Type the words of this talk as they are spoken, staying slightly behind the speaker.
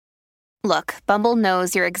Look, Bumble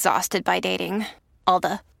knows you're exhausted by dating. All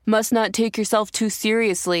the must not take yourself too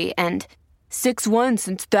seriously and 6'1"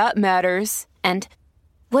 since that matters. And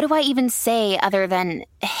what do I even say other than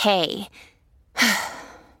hey?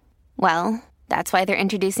 Well, that's why they're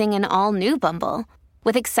introducing an all-new Bumble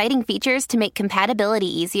with exciting features to make compatibility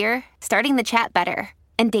easier, starting the chat better,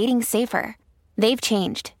 and dating safer. They've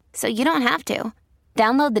changed, so you don't have to.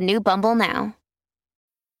 Download the new Bumble now.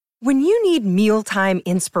 When you need mealtime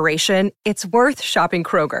inspiration, it's worth shopping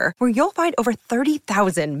Kroger, where you'll find over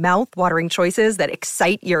 30,000 mouth-watering choices that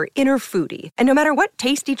excite your inner foodie. And no matter what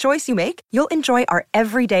tasty choice you make, you'll enjoy our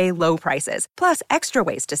everyday low prices, plus extra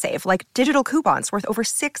ways to save, like digital coupons worth over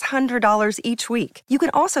 $600 each week. You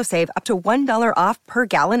can also save up to $1 off per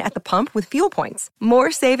gallon at the pump with fuel points.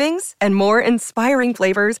 More savings and more inspiring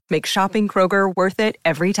flavors make shopping Kroger worth it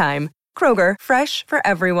every time. Kroger, fresh for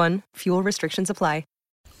everyone. Fuel restrictions apply.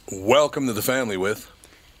 Welcome to the family with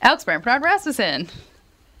Alex Brandt Bernard Rasmussen.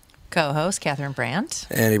 Co-host Catherine Brandt.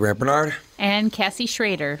 Andy Brandt Bernard. And Cassie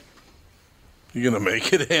Schrader. You gonna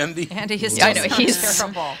make it, Andy? Andy is I know, he's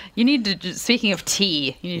terrible. You need to, speaking of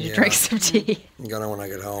tea, you need to drink some tea. I'm gonna when I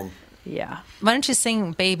get home. Yeah. Why don't you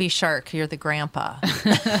sing Baby Shark? You're the grandpa.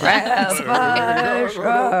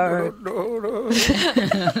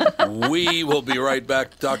 We will be right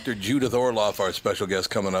back. Dr. Judith Orloff, our special guest,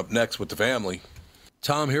 coming up next with the family.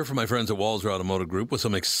 Tom here from my friends at Walzer Automotive Group with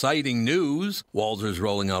some exciting news. Walzer's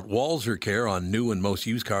rolling out Walzer Care on new and most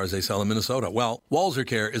used cars they sell in Minnesota. Well, Walzer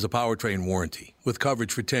Care is a powertrain warranty with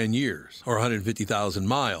coverage for 10 years or 150,000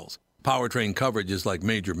 miles. Powertrain coverage is like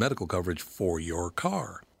major medical coverage for your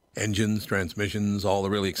car. Engines, transmissions, all the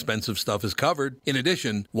really expensive stuff is covered. In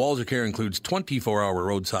addition, Walzer Care includes 24-hour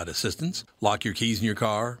roadside assistance, lock your keys in your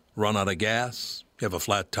car, run out of gas, you have a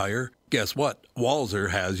flat tire. Guess what? Walzer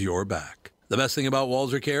has your back. The best thing about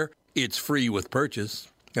Walzer Care, it's free with purchase.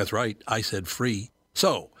 That's right, I said free.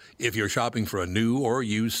 So, if you're shopping for a new or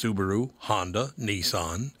used Subaru, Honda,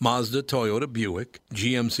 Nissan, Mazda, Toyota, Buick,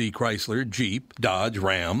 GMC, Chrysler, Jeep, Dodge,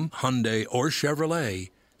 Ram, Hyundai, or Chevrolet,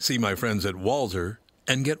 see my friends at Walzer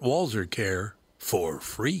and get Walzer Care for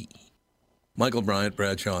free. Michael Bryant,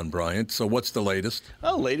 Bradshaw and Bryant. So what's the latest?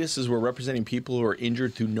 Well, the latest is we're representing people who are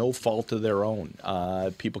injured through no fault of their own.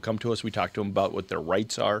 People come to us. We talk to them about what their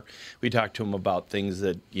rights are. We talk to them about things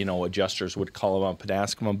that, adjusters would call them up and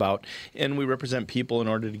ask them about. And we represent people in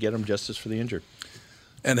order to get them justice for the injured.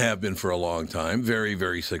 And have been for a long time. Very,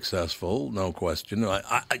 very successful, no question.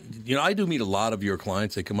 I do meet a lot of your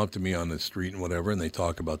clients. They come up to me on the street and whatever, and they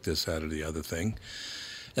talk about this, that, or the other thing.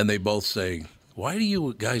 And they both say, why do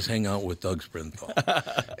you guys hang out with Doug Sprinthal?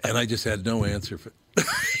 And I just had no answer for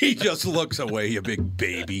He just looks away, you big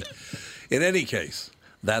baby. In any case,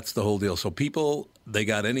 that's the whole deal. So people, they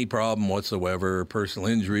got any problem whatsoever, personal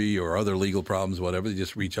injury or other legal problems, whatever, they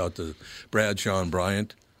just reach out to Bradshaw and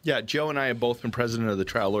Bryant. Yeah, Joe and I have both been president of the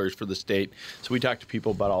trial lawyers for the state, so we talk to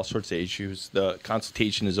people about all sorts of issues. The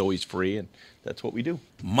consultation is always free, and that's what we do.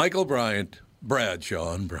 Michael Bryant,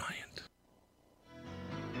 Bradshaw and Bryant.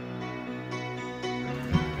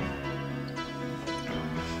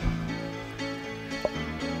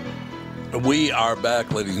 We are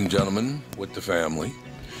back, ladies and gentlemen, with the family.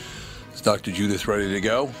 Is Dr. Judith ready to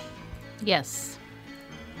go? Yes.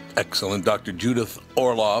 Excellent. Dr. Judith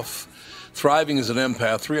Orloff, thriving as an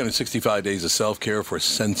empath, 365 days of self-care for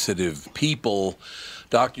sensitive people.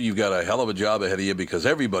 Doctor, you've got a hell of a job ahead of you because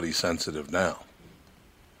everybody's sensitive now.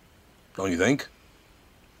 Don't you think?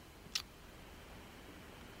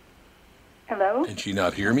 Hello? Can she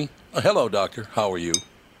not hear me? Hello, doctor. How are you?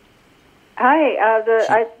 Hi.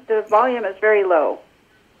 The volume is very low.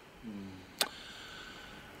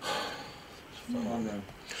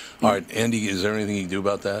 All right, Andy, is there anything you can do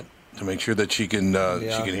about that to make sure that she can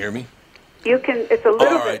hear me? You can. It's a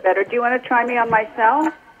little right. bit better. Do you want to try me on my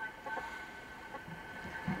cell?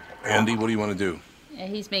 Andy, what do you want to do? Yeah,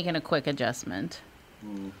 he's making a quick adjustment.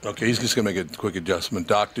 Okay, he's just going to make a quick adjustment.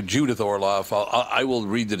 Dr. Judith Orloff, I will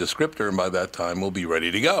read the descriptor, and by that time, we'll be ready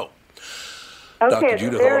to go. Okay, Dr. it's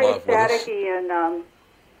Judith very Orloff with us. staticky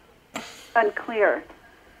and unclear.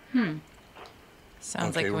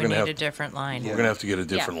 Sounds Okay, like we're we gonna need a different line. We're going to have to get a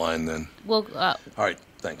different line then. Well, All right,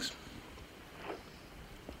 thanks.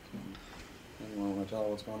 You want to tell her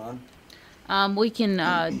what's going on? we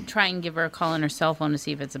can try and give her a call on her cell phone to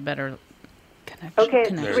see if it's a better connection. Okay, it's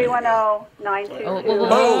connection. 310-922. Oh,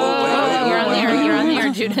 you're on the air. You're on the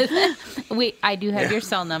air, Judith. I do have your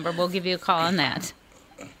cell number. We'll give you a call on that.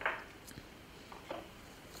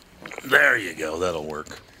 There you go. That'll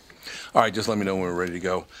work. All right, just let me know when we're ready to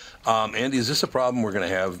go. Andy, is this a problem we're going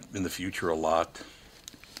to have in the future a lot?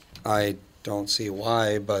 I don't see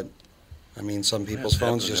why, but I mean, some people's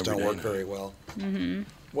phones just don't work now. very well. Mm-hmm.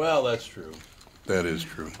 Well, that's true. That is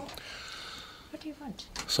true. What do you want?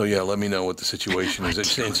 So, yeah, let me know what the situation is.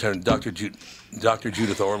 Dr. Judith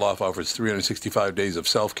Orloff offers 365 days of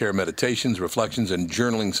self-care meditations, reflections, and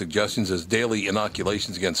journaling suggestions as daily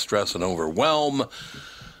inoculations against stress and overwhelm.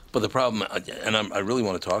 But the problem, and I really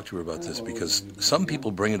want to talk to her about this, because some people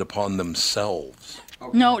bring it upon themselves.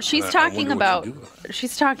 No, she's I talking wonder what you about do.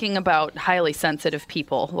 she's talking about highly sensitive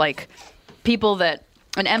people, like people that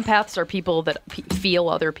and empaths are people that feel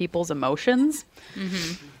other people's emotions.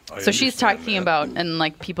 Mm-hmm. So she's talking about and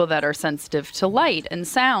like people that are sensitive to light and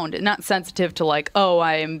sound, not sensitive to like, oh,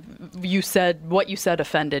 you said what you said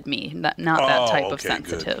offended me. Not that type of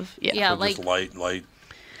sensitive. Good. Yeah, So like just light.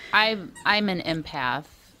 I'm an empath.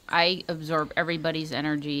 I absorb everybody's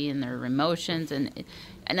energy and their emotions, and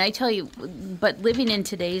I tell you, but living in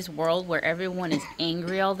today's world where everyone is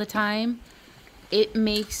angry all the time, it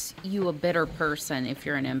makes you a bitter person if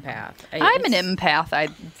you're an empath. I'm an empath, I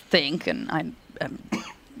think, and I'm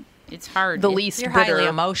it's hard. the least You're bitter. highly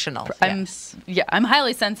emotional. Yes. I'm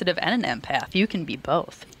highly sensitive and an empath. You can be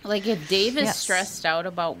both. Like if Dave is Yes. stressed out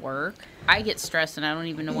about work, I get stressed and I don't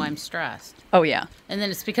even know why I'm stressed. Oh yeah. And then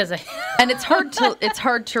it's because I And it's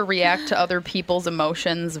hard to react to other people's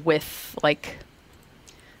emotions with like,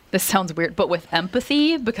 this sounds weird, but with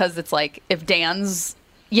empathy, because it's like if Dan's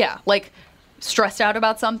like stressed out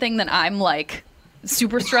about something, then I'm like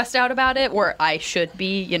super stressed out about it, where I should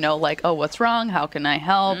be, like, oh, what's wrong? How can I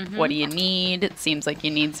help? What do you need? It seems like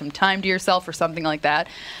you need some time to yourself or something like that.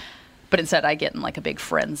 But instead I get in like a big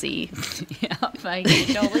frenzy. yeah, I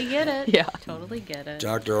totally get it. Yeah. Totally get it.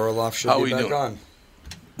 Dr. Orloff should How be we back doing? on.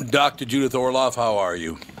 Dr. Judith Orloff, how are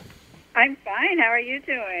you? I'm fine. How are you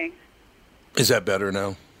doing? Is that better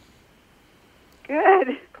now?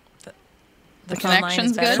 Good. The phone line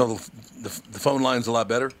connection's is better? good. So the phone line's a lot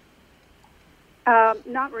better?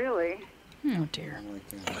 Not really. Oh dear.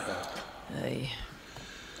 Ay.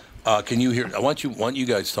 Can you hear? I want you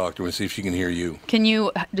guys to talk to her and see if she can hear you. Can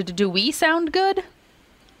you do we sound good?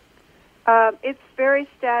 It's very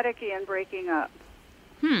staticky and breaking up.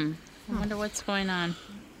 I wonder what's going on.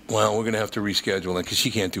 Well, we're going to have to reschedule it because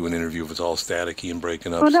she can't do an interview if it's all staticky and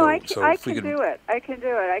breaking up. Oh, no, so, I can, so I if we can could, do it. I can do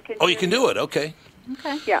it. I can. Oh, you can do it. Okay.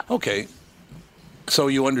 Okay. Yeah. Okay. So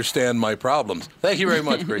you understand my problems. Thank you very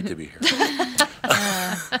much. Great to be here.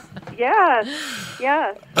 Yes.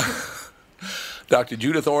 Yes. Dr.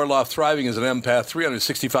 Judith Orloff, thriving as an empath,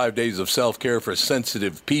 365 days of self-care for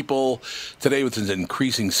sensitive people. Today, with its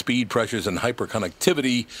increasing speed pressures and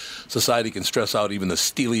hyperconnectivity, society can stress out even the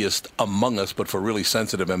steeliest among us, but for really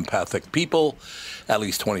sensitive, empathic people, at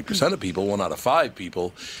least 20% of people, 1 out of 5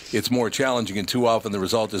 people, it's more challenging, and too often the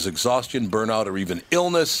result is exhaustion, burnout, or even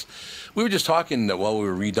illness. We were just talking while we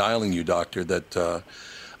were redialing you, Doctor, that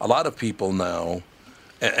a lot of people now,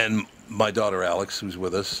 and my daughter Alex, who's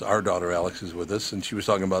with us, our daughter Alex is with us, and she was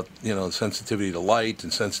talking about, sensitivity to light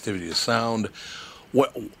and sensitivity to sound.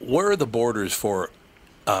 Where are the borders for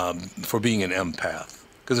being an empath?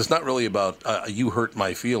 Because it's not really about you hurt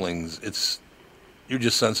my feelings. You're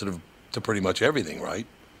just sensitive to pretty much everything, right?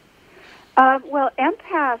 Well,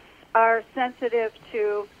 empaths are sensitive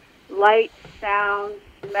to light, sound,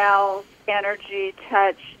 smells, energy,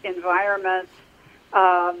 touch, environments.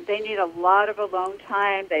 They need a lot of alone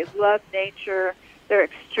time. They love nature. They're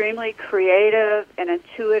extremely creative and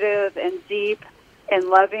intuitive and deep and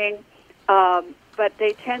loving. But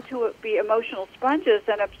they tend to be emotional sponges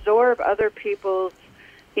and absorb other people's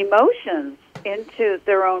emotions into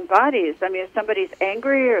their own bodies. I mean, if somebody's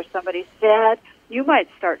angry or somebody's sad, you might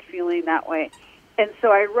start feeling that way. And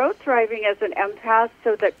so I wrote Thriving as an Empath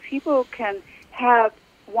so that people can have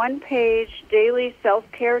one-page daily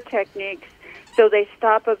self-care techniques so they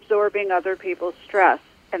stop absorbing other people's stress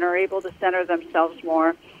and are able to center themselves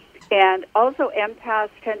more. And also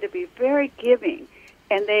empaths tend to be very giving,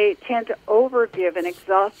 and they tend to overgive and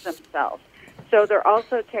exhaust themselves. So there are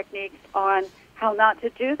also techniques on how not to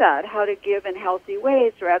do that, how to give in healthy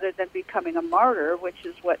ways rather than becoming a martyr, which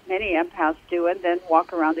is what many empaths do, and then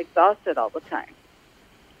walk around exhausted all the time.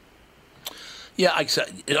 Yeah,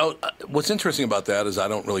 what's interesting about that is I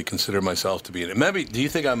don't really consider myself to be an. Maybe, do you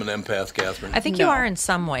think I'm an empath, Catherine? I think you are in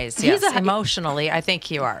some ways, yes. Emotionally, I think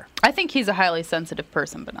you are. I think he's a highly sensitive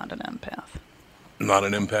person, but not an empath. Not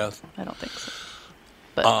an empath? I don't think so.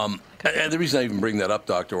 But and the reason I even bring that up,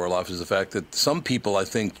 Dr. Orloff, is the fact that some people, I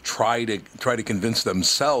think, try to convince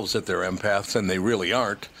themselves that they're empaths, and they really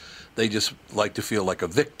aren't. They just like to feel like a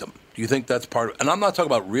victim. Do you think that's part of? And I'm not talking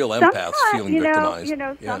about real empaths feeling victimized.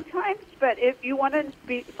 Sometimes. But if you want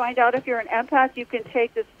to find out if you're an empath, you can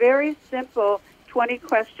take this very simple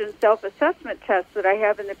 20-question self-assessment test that I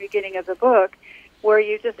have in the beginning of the book, where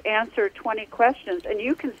you just answer 20 questions, and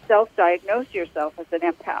you can self-diagnose yourself as an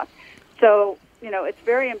empath. So, it's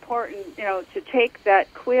very important, to take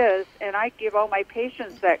that quiz, and I give all my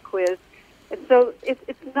patients that quiz. And so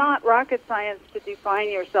it's not rocket science to define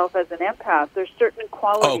yourself as an empath. There's certain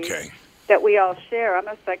qualities that we all share. I'm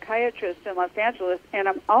a psychiatrist in Los Angeles, and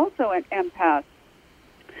I'm also an empath.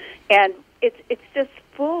 And it's just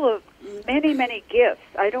full of many, many gifts.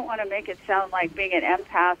 I don't want to make it sound like being an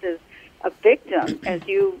empath is a victim, as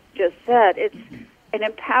you just said. It's an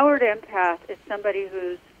empowered empath is somebody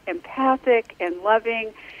who's empathic and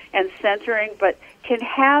loving and centering, but can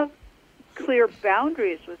have clear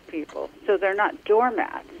boundaries with people so they're not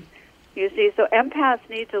doormats. You see, so empaths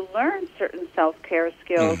need to learn certain self-care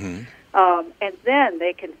skills, and then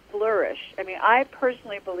they can flourish. I mean, I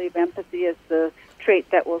personally believe empathy is the trait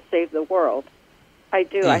that will save the world. I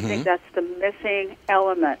do. I think that's the missing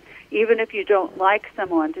element. Even if you don't like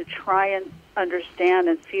someone, to try and understand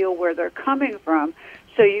and feel where they're coming from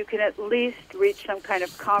so you can at least reach some kind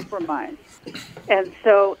of compromise. And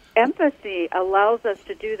so empathy allows us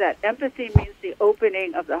to do that. Empathy means the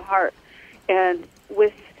opening of the heart. And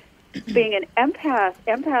with being an empath,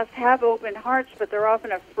 empaths have open hearts, but they're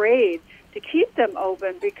often afraid to keep them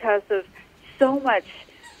open because of so much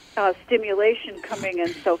stimulation coming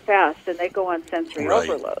in so fast, and they go on sensory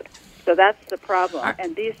overload. So that's the problem.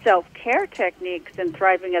 And these self-care techniques and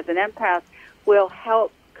thriving as an empath will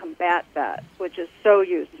help combat that, which is so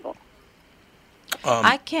useful.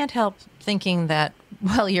 I can't help thinking that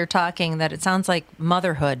while you're talking that it sounds like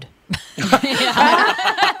motherhood.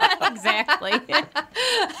 Exactly.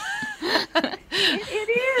 It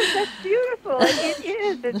is. That's beautiful. It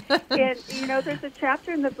is. And, there's a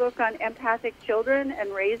chapter in the book on empathic children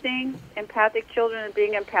and raising empathic children and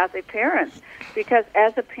being empathic parents. Because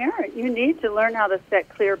as a parent, you need to learn how to set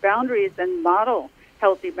clear boundaries and model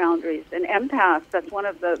healthy boundaries. And empaths, that's one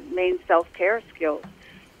of the main self-care skills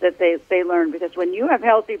that they learn. Because when you have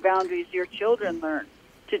healthy boundaries, your children learn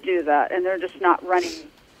to do that. And they're just not running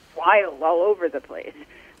wild all over the place.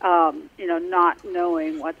 Not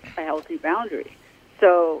knowing what's a healthy boundary.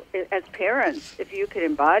 So as parents, if you can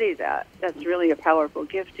embody that, that's really a powerful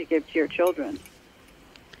gift to give to your children.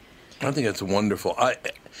 I think that's wonderful.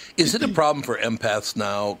 Is it a problem for empaths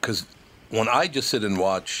now? Because when I just sit and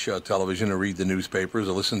watch television or read the newspapers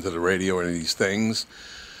or listen to the radio or any of these things,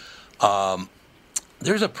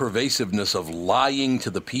 there's a pervasiveness of lying to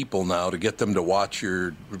the people now to get them to watch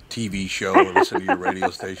your TV show or listen to your radio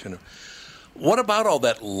station. What about all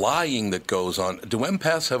that lying that goes on? Do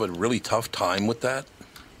empaths have a really tough time with that?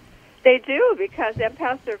 They do, because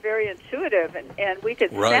empaths are very intuitive, and we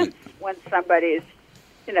could sense when somebody's,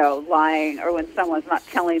 lying, or when someone's not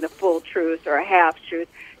telling the full truth or a half-truth.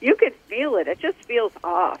 You could feel it. It just feels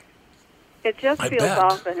off. It just feels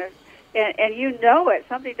off, and you know it.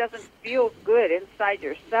 Something doesn't feel good inside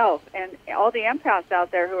yourself. And all the empaths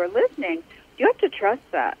out there who are listening, you have to trust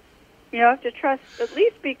that. You have to trust, at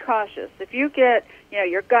least be cautious. If you get,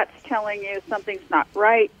 your gut's telling you something's not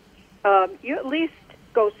right, you at least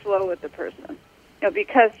go slow with the person.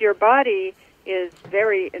 Because your body is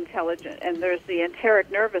very intelligent, and there's the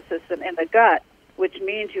enteric nervous system in the gut, which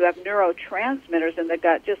means you have neurotransmitters in the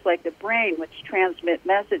gut, just like the brain, which transmit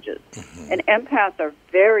messages. And empaths are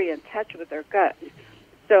very in touch with their gut.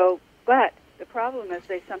 But the problem is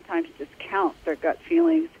they sometimes discount their gut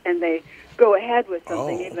feelings, and they go ahead with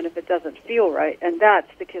something even if it doesn't feel right, and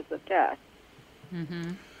that's the kiss of death.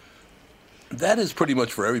 That is pretty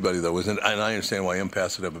much for everybody, though, isn't it? And I understand why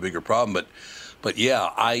empaths would have a bigger problem, but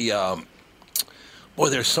yeah, boy,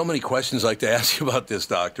 there's so many questions I'd like to ask you about this,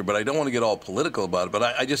 Doctor, but I don't want to get all political about it. But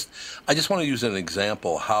I just want to use an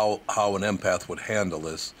example how an empath would handle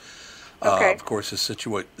this. Of course,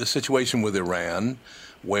 the situation with Iran,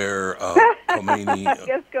 where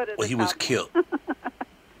Khomeini, he was killed.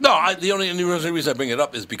 No, the only reason I bring it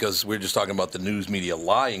up is because we're just talking about the news media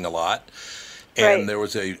lying a lot. And there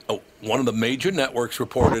was one of the major networks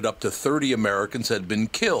reported up to 30 Americans had been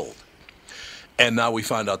killed. And now we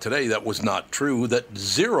find out today that was not true, that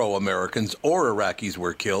 0 Americans or Iraqis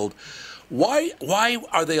were killed. Why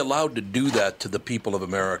are they allowed to do that to the people of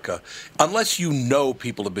America? Unless you know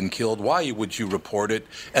people have been killed, why would you report it?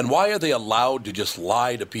 And why are they allowed to just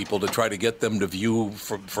lie to people to try to get them to view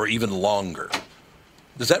for even longer?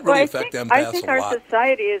 Does that really affect empaths a lot? I think our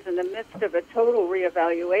society is in the midst of a total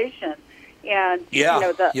reevaluation. And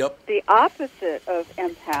the opposite of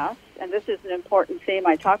empaths, and this is an important theme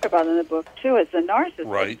I talk about in the book too, is the narcissist.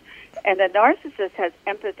 Right. And the narcissist has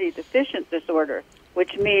empathy deficient disorder,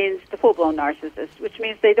 which means the full-blown narcissist, which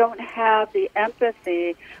means they don't have the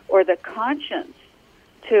empathy or the conscience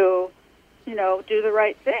to, do the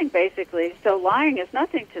right thing, basically. So lying is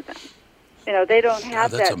nothing to them. They don't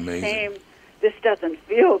have that amazing. same, this doesn't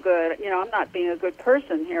feel good. I'm not being a good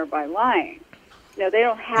person here by lying. They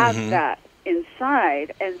don't have that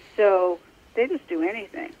inside, and so they just do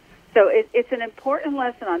anything. So it's an important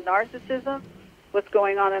lesson on narcissism, what's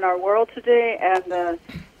going on in our world today, and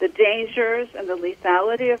the dangers and the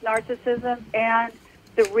lethality of narcissism, and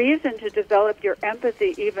the reason to develop your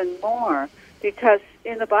empathy even more. Because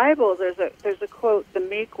in the Bible, there's a quote: "The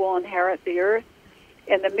meek will inherit the earth,"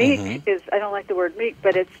 and the meek is, I don't like the word meek,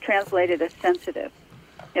 but it's translated as sensitive.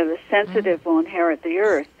 The sensitive will inherit the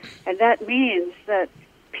earth, and that means that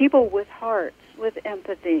people with hearts, with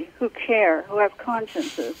empathy, who care, who have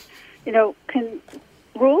consciences, can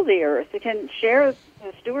rule the earth. They can share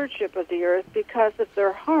the stewardship of the earth because of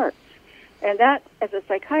their hearts. And that, as a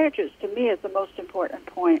psychiatrist, to me is the most important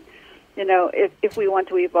point. If we want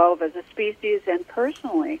to evolve as a species and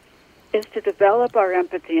personally, is to develop our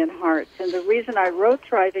empathy and hearts. And the reason I wrote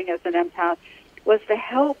Thriving as an Empath was to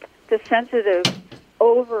help the sensitive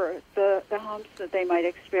over the humps that they might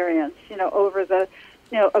experience, over the,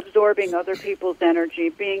 absorbing other people's energy,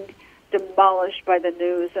 being demolished by the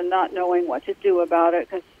news and not knowing what to do about it,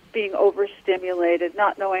 because being overstimulated,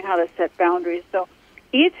 not knowing how to set boundaries. So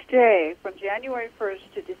each day from January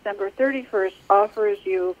 1st to December 31st offers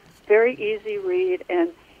you very easy read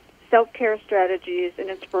and self-care strategies and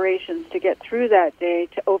inspirations to get through that day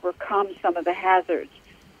to overcome some of the hazards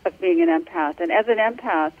of being an empath. And as an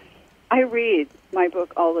empath, I read my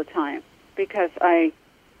book all the time because I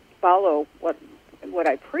follow what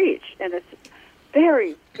I preach, and it's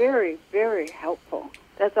very, very, very helpful.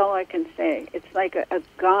 That's all I can say. It's like a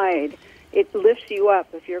guide. It lifts you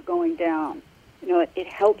up if you're going down. It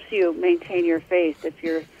helps you maintain your faith if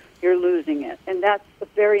you're losing it, and that's a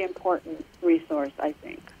very important resource, I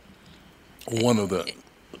think. One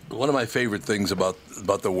of my favorite things about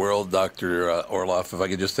the world, Dr. Orloff, if I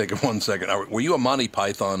could just take it 1 second. Were you a Monty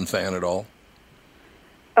Python fan at all?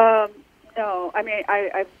 No. I mean,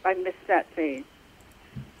 I missed that phase.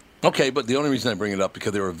 Okay, but the only reason I bring it up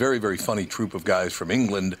because they were a very, very funny troupe of guys from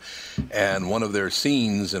England, and one of their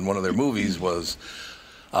scenes in one of their movies was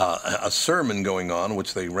a sermon going on,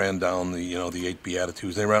 which they ran down the 8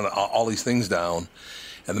 Beatitudes. They ran all these things down,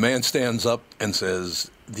 and the man stands up and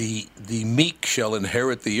says, "The meek shall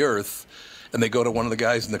inherit the earth." And they go to one of the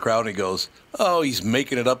guys in the crowd, and he goes, "Oh, he's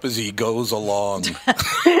making it up as he goes along." Which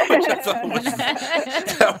I thought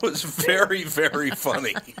that was very, very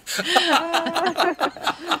funny.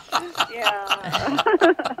 Yeah.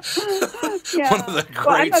 One of the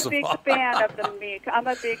greats. I'm a big fan of the meek. I'm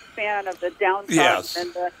a big fan of the downtrodden Yes.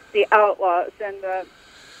 and the outlaws and the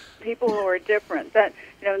people who are different. That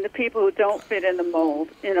and the people who don't fit in the mold.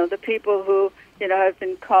 The people who have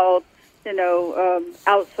been called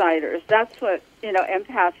outsiders. That's what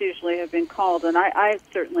empaths usually have been called, and I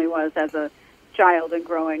certainly was as a child and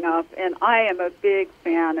growing up. And I am a big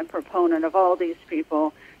fan and proponent of all these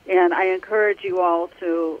people, and I encourage you all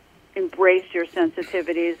to embrace your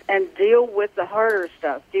sensitivities and deal with the harder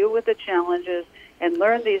stuff, deal with the challenges, and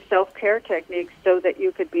learn these self-care techniques so that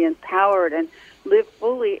you could be empowered and live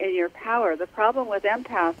fully in your power. The problem with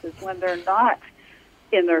empaths is when they're not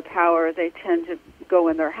in their power, they tend to go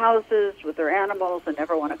in their houses with their animals and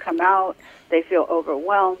never want to come out. They feel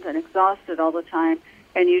overwhelmed and exhausted all the time,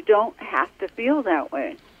 and you don't have to feel that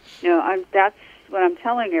way. That's what I'm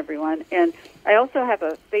telling everyone. And I also have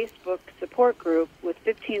a Facebook support group with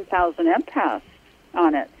 15,000 empaths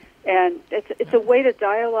on it, and it's a way to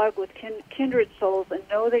dialogue with kindred souls and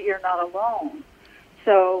know that you're not alone.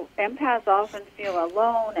 So empaths often feel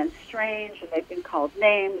alone and strange, and they've been called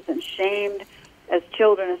names and shamed as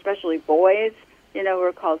children, especially boys.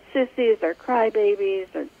 We're called sissies or crybabies,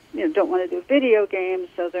 or don't want to do video games,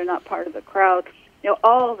 so they're not part of the crowd.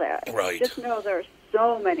 All that. Right. Just know there are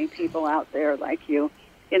so many people out there like you,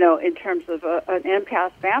 in terms of an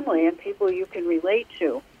empath family and people you can relate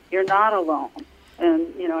to. You're not alone.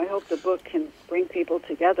 And, I hope the book can bring people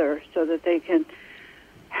together so that they can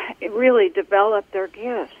really develop their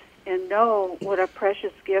gifts and know what a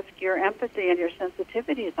precious gift your empathy and your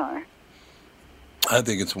sensitivities are. I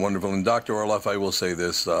think it's wonderful. And Dr. Orloff, I will say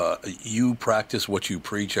this. You practice what you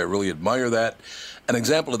preach. I really admire that. An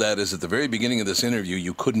example of that is at the very beginning of this interview,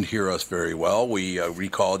 you couldn't hear us very well. We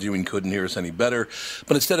recalled you and couldn't hear us any better.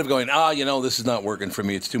 But instead of going, this is not working for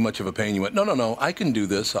me, it's too much of a pain, you went, no, I can do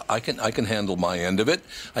this. I can handle my end of it.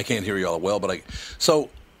 I can't hear you all well, but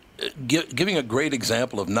So giving a great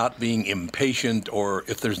example of not being impatient, or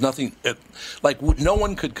if there's nothing, no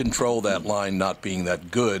one could control that line not being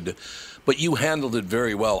that good, but you handled it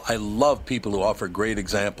very well. I love people who offer great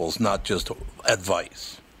examples, not just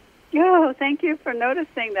advice. Oh, thank you for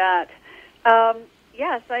noticing that.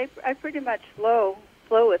 Yes, I pretty much flow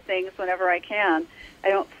with things whenever I can. I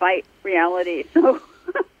don't fight reality, so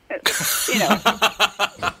in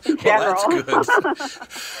general. Well, that's good.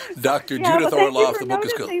 Dr. Judith Orloff, the book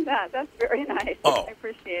is called. That's very nice. I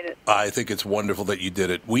appreciate it. I think it's wonderful that you did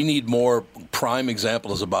it. We need more prime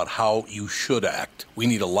examples about how you should act. We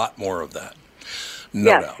need a lot more of that.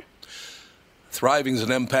 No doubt. Thriving as an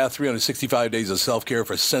Empath, 365 days of self-care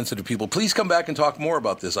for sensitive people. Please come back and talk more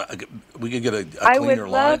about this. We could get a cleaner line. I would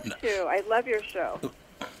love to. I love your show.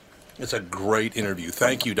 It's a great interview.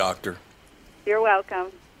 Thank you, Doctor. You're welcome.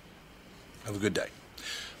 Have a good day.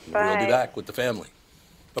 Bye. We'll be back with the family.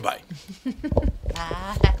 Bye-bye.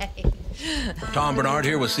 Bye. Tom Bernard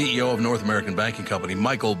here with CEO of North American Banking Company,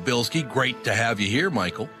 Michael Bilski. Great to have you here,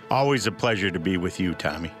 Michael. Always a pleasure to be with you,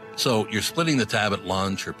 Tommy. So you're splitting the tab at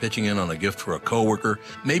lunch or pitching in on a gift for a coworker.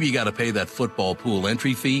 Maybe you got to pay that football pool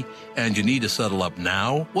entry fee and you need to settle up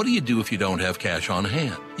now. What do you do if you don't have cash on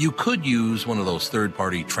hand? You could use one of those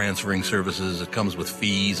third-party transferring services that comes with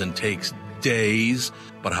fees and takes days.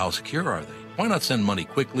 But how secure are they? Why not send money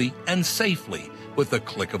quickly and safely with the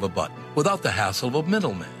click of a button without the hassle of a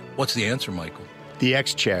middleman? What's the answer, Michael? The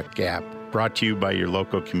XCheck app, brought to you by your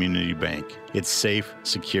local community bank. It's safe,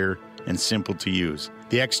 secure, and simple to use.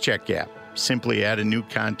 The XCheck app. Simply add a new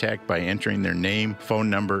contact by entering their name, phone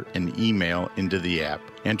number, and email into the app.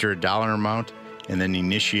 Enter a dollar amount and then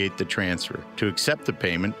initiate the transfer. To accept the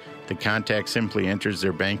payment, the contact simply enters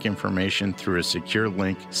their bank information through a secure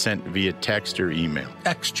link sent via text or email.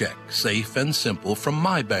 XCheck, safe and simple from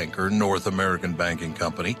my banker, North American Banking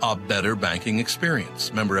Company. A better banking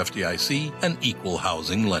experience. Member FDIC, an equal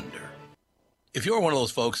housing lender. If you're one of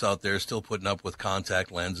those folks out there still putting up with contact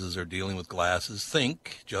lenses or dealing with glasses,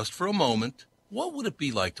 think, just for a moment, what would it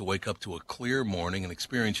be like to wake up to a clear morning and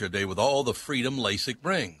experience your day with all the freedom LASIK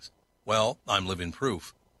brings? Well, I'm living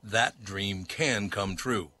proof. That dream can come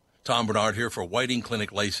true. Tom Bernard here for Whiting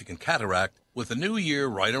Clinic LASIK and Cataract. With the new year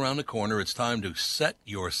right around the corner, it's time to set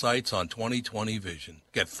your sights on 20/20 vision.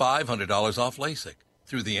 Get $500 off LASIK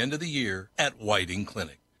through the end of the year at Whiting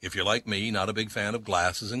Clinic. If you're like me, not a big fan of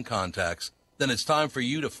glasses and contacts, then it's time for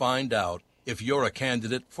you to find out if you're a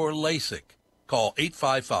candidate for LASIK. Call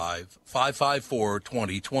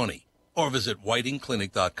 855-554-2020 or visit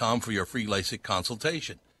whitingclinic.com for your free LASIK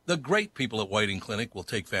consultation. The great people at Whiting Clinic will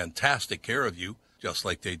take fantastic care of you, just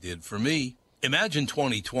like they did for me. Imagine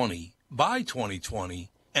 2020, buy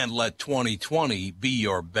 2020, and let 2020 be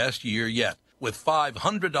your best year yet with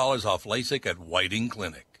 $500 off LASIK at Whiting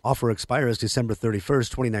Clinic. Offer expires December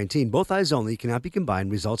 31st, 2019. Both eyes only, cannot be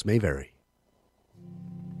combined. Results may vary.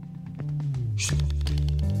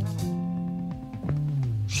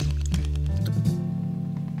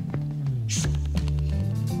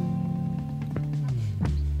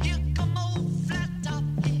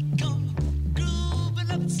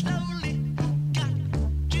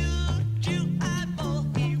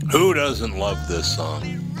 Who doesn't love this song?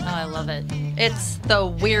 Oh, I love it. It's the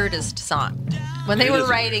weirdest song. When they were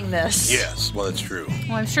writing this. Yes, well, it's true.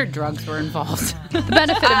 Well, I'm sure drugs were involved. The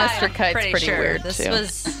benefit of Mr. Kite's pretty sure. weird, This too.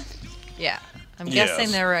 was, yeah. I'm Yes.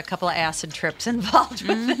 guessing there were a couple of acid trips involved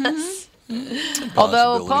with this.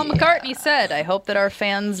 Although Paul Possibility. McCartney said, I hope that our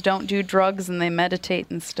fans don't do drugs and they meditate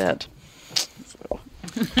instead.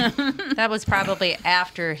 That was probably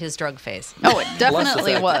after his drug phase. Oh, it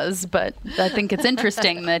definitely effect. was, but I think it's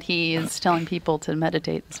interesting that he is telling people to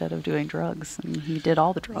meditate instead of doing drugs, and he did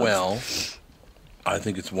all the drugs. Well, I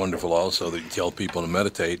think it's wonderful also that you tell people to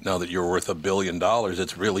meditate. Now that you're worth $1 billion,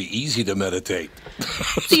 it's really easy to meditate.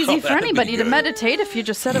 It's easy for anybody to meditate if you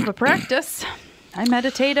just set up a practice. I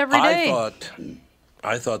meditate every day.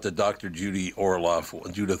 I thought that Dr. Judith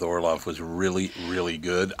Orloff was really, really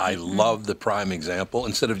good. I love the prime example.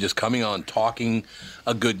 Instead of just coming on talking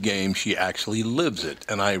a good game, she actually lives it,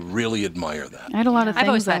 and I really admire that. I had a lot of things I've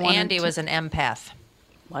always I thought wanted Andy to- was an empath.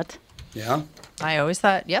 What? Yeah? I always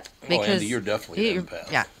thought, yep. Because Andy, you're definitely an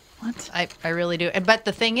empath. Yeah. What? I really do. But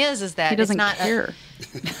the thing is that He doesn't it's not care.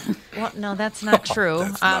 Well, no, that's not true.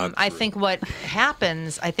 That's not I true. think what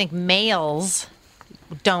happens, I think males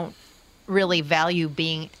don't really value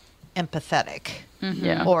being empathetic.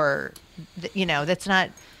 Yeah. Or, that's not.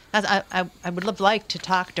 I would have liked to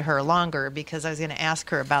talk to her longer because I was going to ask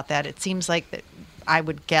her about that. It seems like that I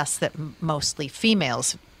would guess that mostly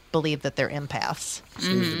females believe that they're empaths.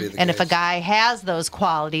 Seems to be the And if a case. guy has those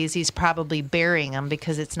qualities, he's probably burying them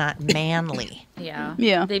because it's not manly. Yeah.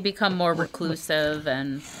 They become more reclusive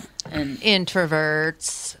and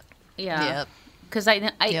Introverts. yeah. Yep. Because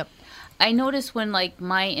I notice when like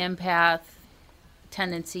my empath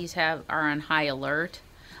tendencies are on high alert,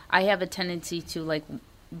 I have a tendency to like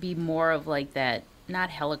be more of like that, not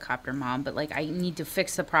helicopter mom, but like I need to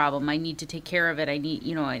fix the problem. I need to take care of it. I need,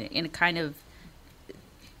 and it kind of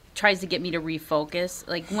tries to get me to refocus.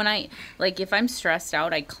 Like if I'm stressed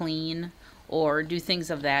out, I clean or do things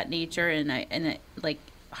of that nature, and like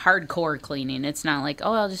hardcore cleaning. It's not like,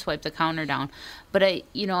 oh, I'll just wipe the counter down, but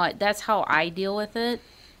that's how I deal with it.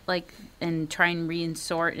 Like, and try and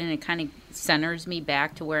reinsert, and it kind of centers me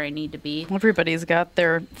back to where I need to be. Everybody's got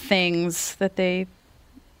their things that they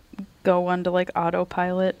go onto like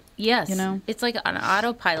autopilot. Yes, it's like an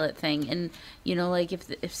autopilot thing, and like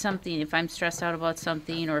if I'm stressed out about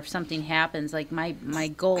something, or if something happens, like my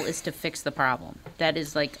goal is to fix the problem. That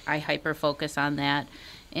is like I hyper focus on that,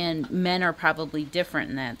 and men are probably different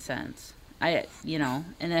in that sense. And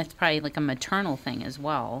that's probably like a maternal thing as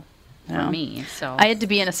well. For me, so I had to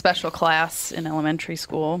be in a special class in elementary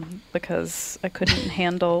school because I couldn't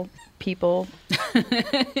handle people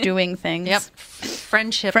doing things. Yep.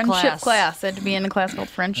 Friendship class. I had to be in a class called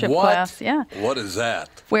friendship What? class. Yeah. What is that?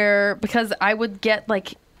 Because I would get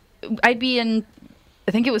like, I'd be in,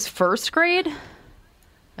 I think it was first grade.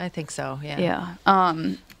 I think so. Yeah.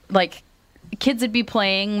 Yeah. Like kids would be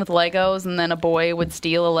playing with Legos, and then a boy would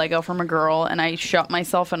steal a Lego from a girl, and I shut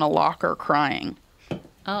myself in a locker crying.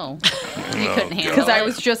 Oh, you couldn't handle it. Because I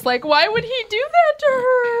was just like, why would he do that to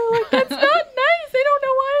her? Like, that's not nice. I don't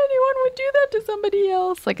know why anyone would do that to somebody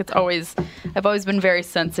else. Like, I've always been very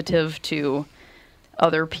sensitive to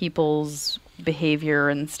other people's behavior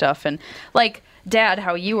and stuff. And like, Dad,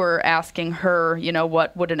 how you were asking her,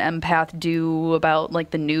 what would an empath do about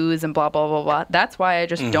like the news and blah, blah, blah, blah. That's why I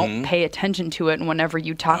just don't pay attention to it. And whenever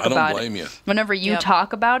you talk about it, I don't blame you. Whenever you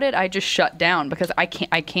talk about it, I just shut down because I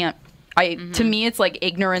can't. To me, it's like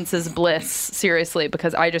ignorance is bliss, seriously,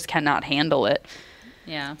 because I just cannot handle it.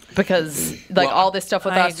 Yeah. Because, all this stuff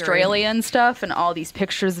with Australia and stuff, and all these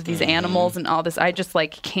pictures of these animals and all this, I just,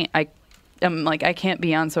 can't, I can't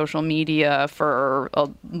be on social media for a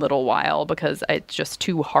little while because it's just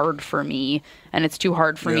too hard for me, and it's too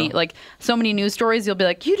hard for me. Like, so many news stories, you'll be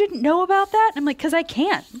like, you didn't know about that? And I'm like, because I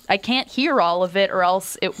can't hear all of it, or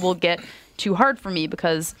else it will get too hard for me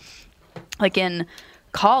because, like, in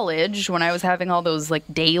college when I was having all those like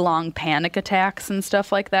day-long panic attacks and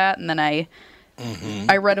stuff like that, and then I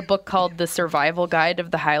read a book called The Survival Guide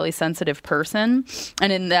of the Highly Sensitive Person,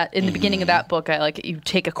 and in the beginning of that book, you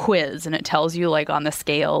take a quiz and it tells you like on the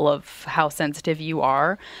scale of how sensitive you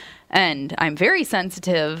are, and I'm very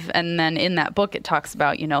sensitive. And then in that book it talks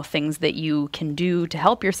about things that you can do to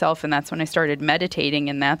help yourself, and that's when I started meditating,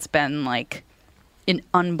 and that's been like an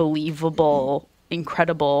unbelievable,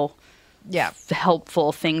 incredible,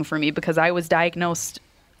 helpful thing for me because I was diagnosed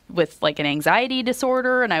with like an anxiety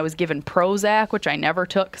disorder, and I was given Prozac, which I never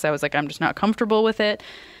took because I was like, I'm just not comfortable with it.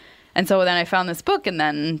 And so then I found this book, and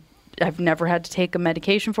then I've never had to take a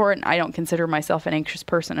medication for it, and I don't consider myself an anxious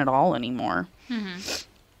person at all anymore.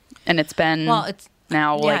 And it's been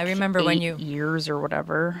now I remember 8 years or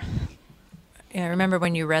whatever. Yeah, I remember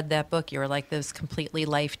when you read that book, you were like, this was completely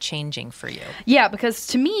life-changing for you. Yeah, because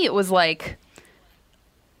to me it was like,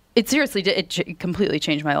 it seriously did. It completely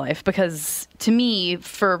changed my life because to me,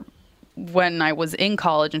 for when I was in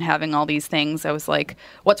college and having all these things, I was like,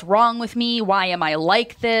 what's wrong with me? Why am I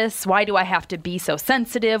like this? Why do I have to be so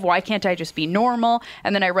sensitive? Why can't I just be normal?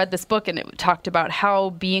 And then I read this book, and it talked about how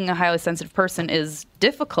being a highly sensitive person is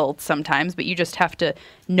difficult sometimes, but you just have to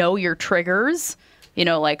know your triggers.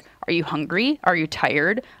 Like, are you hungry? Are you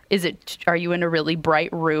tired? Are you in a really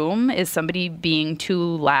bright room? Is somebody being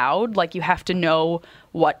too loud? Like, you have to know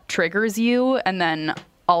what triggers you, and then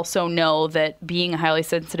also know that being a highly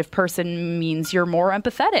sensitive person means you're more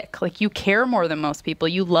empathetic. Like, you care more than most people.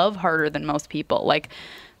 You love harder than most people. Like,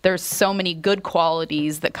 there's so many good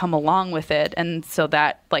qualities that come along with it. And so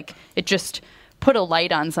that, like, it just put a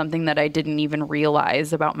light on something that I didn't even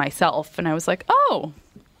realize about myself. And I was like, oh,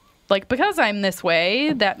 like, because I'm this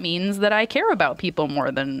way, that means that I care about people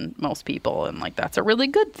more than most people. And, like, that's a really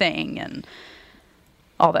good thing and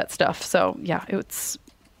all that stuff. So, yeah, it's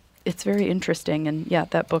very interesting. And, yeah,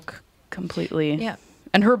 that book completely. Yeah.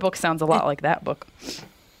 And her book sounds a lot like that book.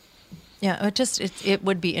 Yeah, it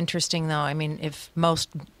would be interesting, though. I mean, if most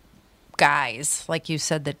guys, like you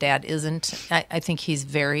said, that Dad isn't, I think he's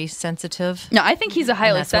very sensitive. No, I think he's a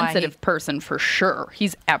highly sensitive person for sure.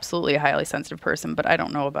 He's absolutely a highly sensitive person, but I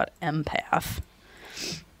don't know about empath.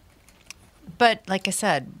 But like I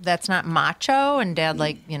said, that's not macho, and Dad,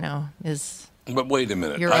 is. But wait a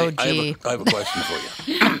minute. Your OG. I have a question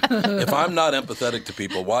for you. If I'm not empathetic to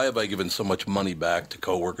people, why have I given so much money back to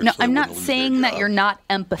coworkers? No, so I'm not saying that you're not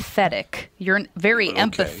empathetic. You're a very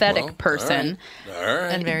empathetic person. All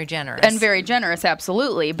right. And very generous. And very generous,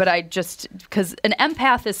 absolutely. But because an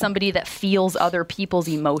empath is somebody that feels other people's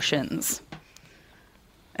emotions.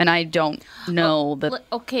 And I don't know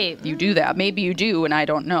that you do that. Maybe you do, and I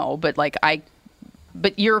don't know. But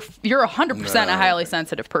But you're 100% a highly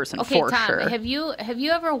sensitive person, for Tom, sure. Have you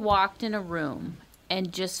ever walked in a room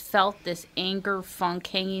and just felt this anger funk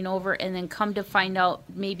hanging over, and then come to find out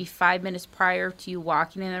maybe 5 minutes prior to you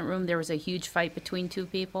walking in that room there was a huge fight between two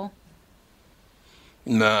people?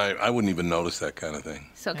 No, I wouldn't even notice that kind of thing.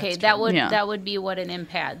 So that would be what an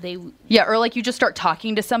empath. Or like you just start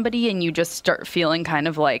talking to somebody and you just start feeling kind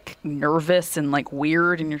of like nervous and like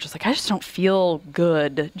weird, and you're just like, I just don't feel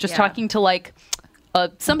good. Just talking to like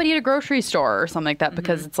somebody at a grocery store or something like that,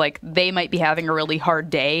 because it's like they might be having a really hard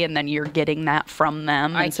day, and then you're getting that from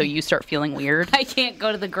them, and so you start feeling weird. I can't go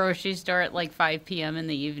to the grocery store at like 5 p.m. in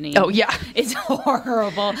the evening. Oh, yeah. It's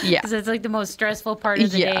horrible. Yeah. Because it's like the most stressful part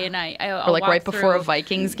of the day, and I'll or like right before through. a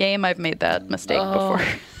Vikings game. I've made that mistake before.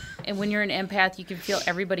 And when you're an empath, you can feel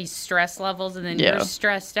everybody's stress levels, and then you're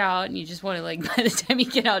stressed out, and you just want to, like, by the time you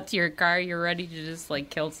get out to your car, you're ready to just,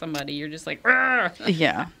 like, kill somebody. You're just like, Argh!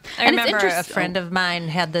 Yeah. I remember a friend of mine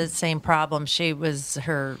had the same problem. She was,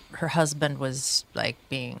 her husband was, like,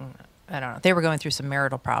 being, I don't know, they were going through some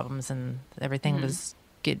marital problems, and everything was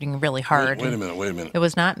getting really hard. Wait a minute. It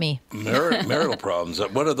was not me. Marital problems.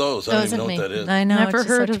 What are those? I don't even know what that is. I know. Never it's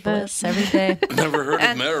heard such of bliss every day. Never heard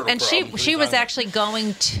of marital problems. And she was actually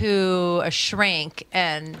going to a shrink,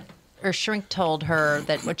 and her shrink told her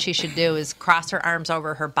that what she should do is cross her arms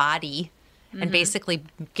over her body and basically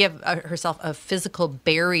give herself a physical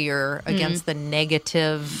barrier against the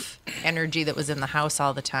negative energy that was in the house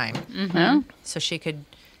all the time. So she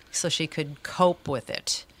could cope with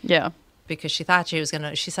it. Yeah. Because she thought she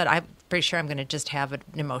said, I'm pretty sure I'm going to just have an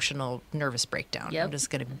emotional nervous breakdown. I'm just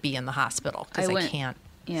going to be in the hospital because I can't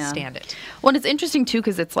stand it. Well, it's interesting, too,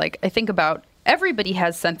 because it's like, I think about everybody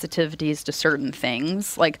has sensitivities to certain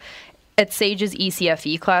things. Like at Sage's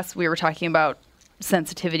ECFE class, we were talking about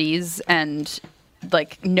sensitivities and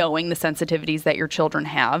like knowing the sensitivities that your children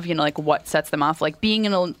have, like what sets them off. Like being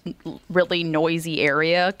in a really noisy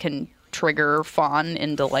area can trigger Fawn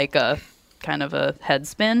into like a kind of a head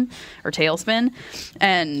spin or tail spin,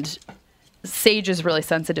 and Sage is really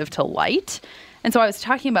sensitive to light. And so I was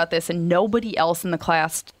talking about this, and nobody else in the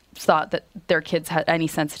class thought that their kids had any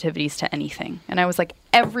sensitivities to anything. And I was like,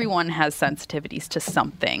 everyone has sensitivities to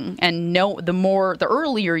something, and the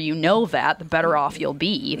earlier you know that, the better off you'll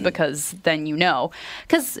be, because then you know.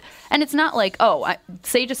 And it's not like,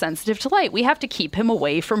 Sage is sensitive to light, we have to keep him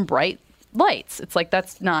away from bright lights. It's like,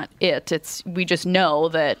 that's not it. We just know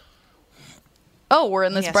that, we're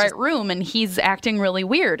in this bright room and he's acting really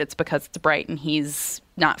weird. It's because it's bright and he's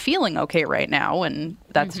not feeling okay right now. And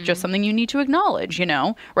that's just something you need to acknowledge,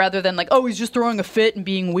 rather than like, he's just throwing a fit and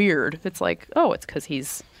being weird. It's like, it's because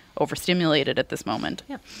he's overstimulated at this moment.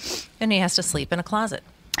 Yeah. And he has to sleep in a closet.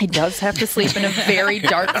 He does have to sleep in a very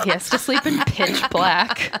dark, he has to sleep in pitch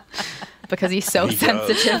black. Because he's so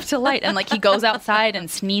sensitive to light. And like he goes outside and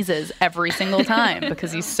sneezes every single time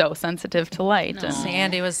because he's so sensitive to light. And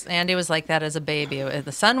Andy was like that as a baby.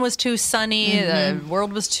 The sun was too sunny, the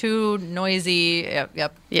world was too noisy.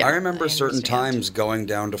 Yep. Yeah. I remember certain times going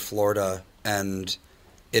down to Florida and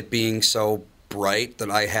it being so bright that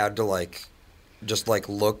I had to just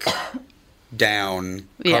look down,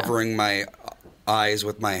 covering my eyes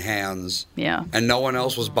with my hands. Yeah. And no one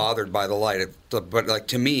else was bothered by the light. But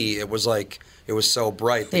to me, it was so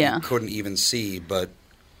bright that you couldn't even see. And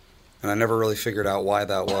I never really figured out why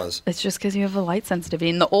that was. It's just because you have a light sensitivity.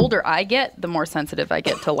 And the older I get, the more sensitive I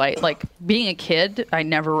get to light. Like being a kid, I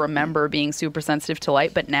never remember being super sensitive to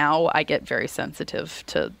light. But now I get very sensitive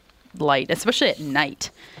to light, especially at night.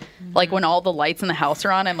 Like when all the lights in the house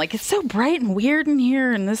are on, I'm like, it's so bright and weird in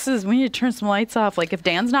here, and we need to turn some lights off. Like if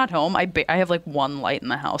Dan's not home, I have like one light in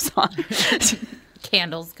the house on.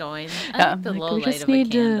 Candles going. The low light of a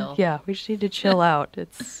candle. We just need to chill out.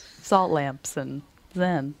 It's salt lamps and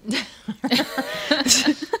zen.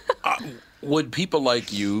 Would people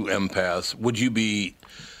like you, empaths, would you be...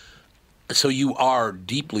 So you are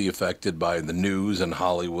deeply affected by the news and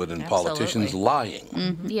Hollywood and politicians lying.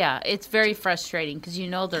 Mm-hmm. Yeah, it's very frustrating because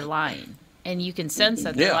they're lying, and you can sense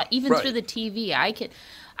that they're lying. Even through the TV. I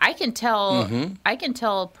can tell I can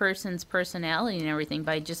tell a person's personality and everything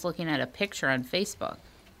by just looking at a picture on Facebook.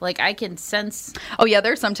 Like I can sense. Oh yeah,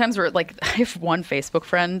 there's sometimes where like I have one Facebook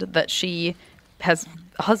friend that she has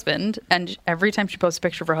a husband, and every time she posts a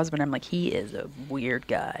picture of her husband, I'm like, he is a weird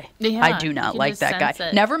guy. Yeah, I do not you like just that guy.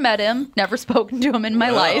 sense it. Never met him, never spoken to him in my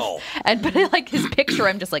life. But like his picture,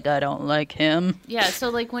 I'm just like, I don't like him. Yeah, so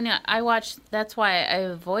like when I watch, that's why I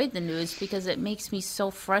avoid the news, because it makes me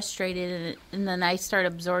so frustrated, and then I start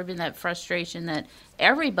absorbing that frustration that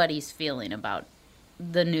everybody's feeling about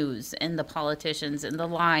the news and the politicians and the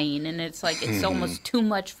lying, and it's like it's almost too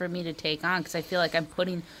much for me to take on, because I feel like I'm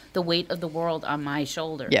putting the weight of the world on my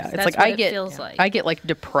shoulders. Yeah, it's that's like what I get feels like. I get like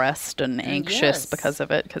depressed and anxious Yes. because of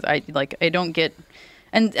it, because I don't get.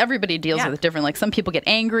 And everybody deals with it different. Like some people get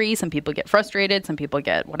angry, some people get frustrated, some people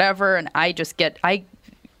get whatever, and I just get I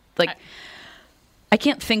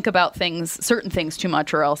can't think about certain things too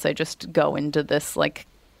much, or else I just go into this like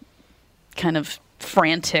kind of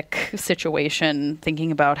frantic situation,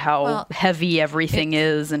 thinking about how heavy everything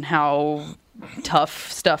is and how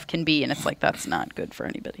tough stuff can be, and it's like that's not good for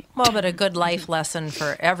anybody. Well, but a good life lesson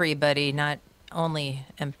for everybody, not only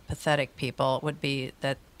empathetic people, would be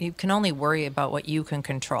that you can only worry about what you can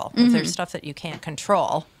control. If there's stuff that you can't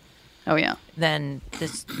control, then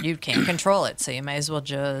you can't control it, so you might as well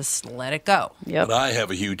just let it go. Yep. But I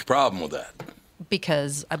have a huge problem with that.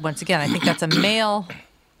 Because once again, I think that's a male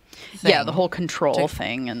thing. Yeah, the whole control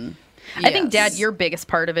thing. And I think, Dad, your biggest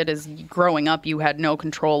part of it is growing up, you had no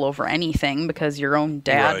control over anything because your own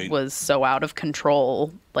dad was so out of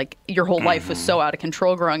control. Like, your whole life was so out of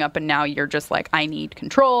control growing up, and now you're just like, I need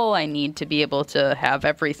control. I need to be able to have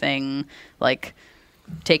everything, like,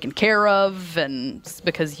 taken care of, and it's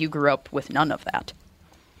because you grew up with none of that.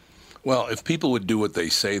 Well, if people would do what they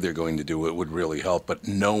say they're going to do, it would really help, but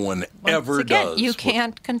no one ever does. You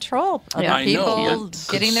can't control other I people know,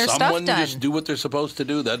 getting their stuff someone done. just do what they're supposed to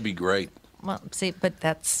do, that'd be great. Well, see, but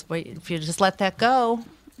that's what, if you just let that go,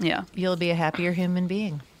 you'll be a happier human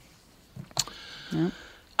being. Yeah.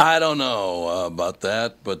 I don't know about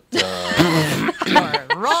that, but You're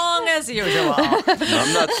wrong as usual.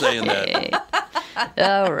 I'm not saying that.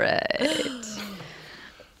 All right.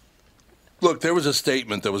 Look, there was a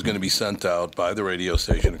statement that was going to be sent out by the radio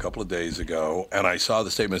station a couple of days ago, and I saw the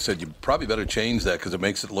statement that said, you probably better change that because it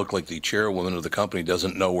makes it look like the chairwoman of the company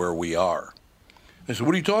doesn't know where we are. I said,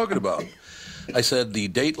 what are you talking about? I said, the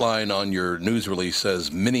date line on your news release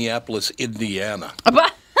says Minneapolis, Indiana.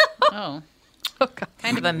 Oh.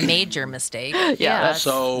 Kind of a major mistake. Yeah.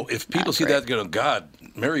 So if people see that, go, God,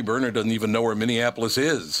 Mary Berner doesn't even know where Minneapolis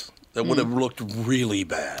is. That would have looked really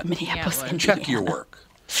bad. Minneapolis, Indiana. Check your work.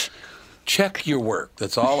 Check your work.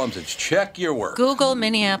 That's all I'm saying. Check your work. Google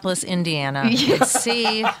Minneapolis, Indiana, and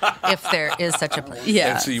see if there is such a place.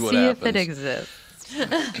 Yeah. And see what if happens. it exists.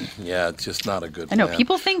 Yeah, it's just not a good I know. plan.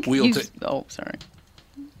 People think oh, sorry.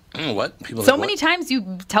 What? People So think many what? times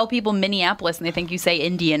you tell people Minneapolis and they think you say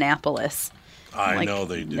Indianapolis. I know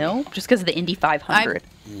they do. No, just because of the Indy 500.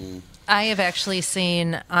 I have actually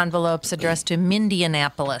seen envelopes addressed to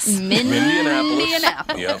Mindianapolis. Minneapolis.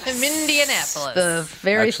 Yep. Mindianapolis. The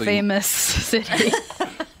very Actually- famous city.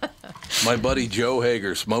 My buddy Joe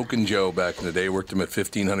Hager, Smokin' Joe, back in the day, worked him at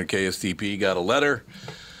 1500 KSTP, got a letter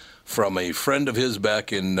from a friend of his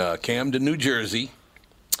back in Camden, New Jersey.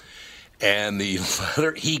 And the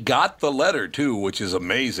letter, he got the letter too, which is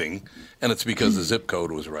amazing. And it's because the zip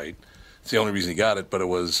code was right. It's the only reason he got it, but it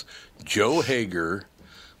was Joe Hager,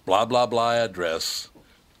 blah, blah, blah address,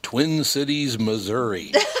 Twin Cities,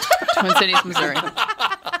 Missouri. Twin Cities, Missouri.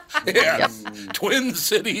 Yes, Twin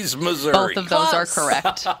Cities, Missouri. Both of those are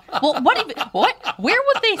correct. Well, where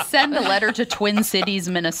would they send a letter to Twin Cities,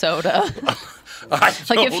 Minnesota? Like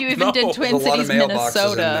if you even did Twin There's a lot of Cities, mailboxes in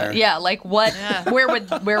Minnesota. there. Yeah, like what? Where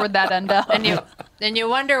would that end up? And you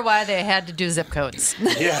wonder why they had to do zip codes.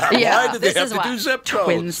 Yeah, Yeah, why did they this have is to why. do zip codes?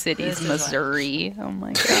 Twin Cities, Missouri. Oh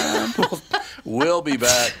my God. We'll be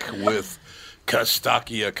back with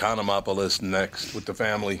Kostaki Economopoulos next with the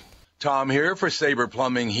family. Tom here for Sabre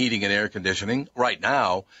Plumbing, Heating, and Air Conditioning. Right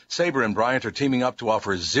now, Sabre and Bryant are teaming up to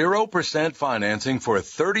offer 0% financing for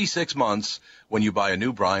 36 months when you buy a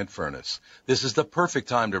new Bryant furnace. This is the perfect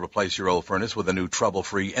time to replace your old furnace with a new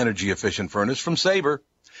trouble-free, energy-efficient furnace from Sabre.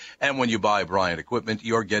 And when you buy Bryant equipment,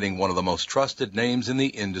 you're getting one of the most trusted names in the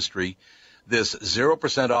industry. This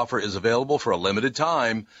 0% offer is available for a limited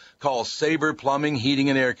time. Call Sabre Plumbing, Heating,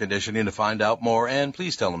 and Air Conditioning to find out more, and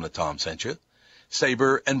please tell them that Tom sent you.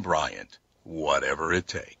 Sabre and Bryant, whatever it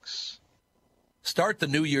takes. Start the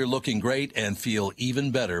new year looking great and feel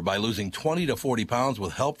even better by losing 20 to 40 pounds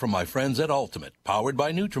with help from my friends at Ultimate, powered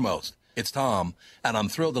by Nutrimost. It's Tom, and I'm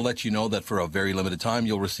thrilled to let you know that for a very limited time,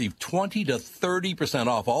 you'll receive 20 to 30%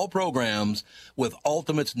 off all programs with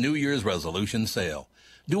Ultimate's New Year's resolution sale.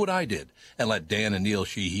 Do what I did and let Dan and Neil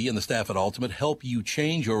Sheehy and the staff at Ultimate help you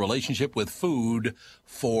change your relationship with food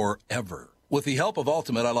forever. With the help of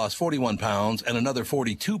Ultimate, I lost 41 pounds and another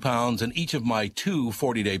 42 pounds in each of my 2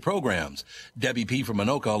 40-day programs. Debbie P. from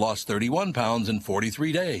Anoka lost 31 pounds in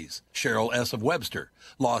 43 days. Cheryl S. of Webster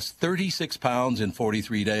lost 36 pounds in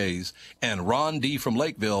 43 days. And Ron D. from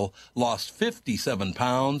Lakeville lost 57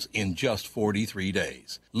 pounds in just 43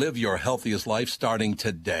 days. Live your healthiest life starting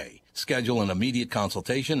today. Schedule an immediate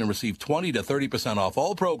consultation and receive 20 to 30% off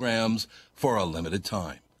all programs for a limited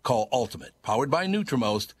time. Call Ultimate, powered by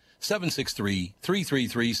Nutrimost,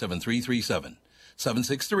 763-333-7337.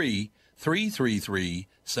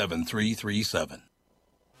 763-333-7337.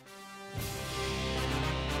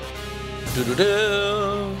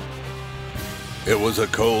 It was a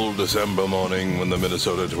cold December morning when the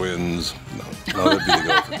Minnesota Twins... No, that'd be the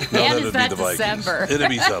Gophers. No, that'd be the Vikings. December. It'd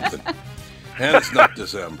be something. And it's not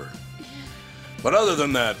December. But other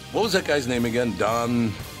than that, what was that guy's name again?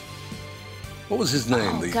 Don... What was his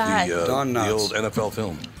name? Don the Knotts. old NFL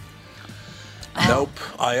film. Nope.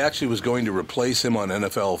 I actually was going to replace him on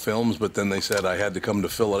NFL Films, but then they said I had to come to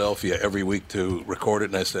Philadelphia every week to record it,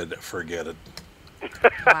 and I said, forget it.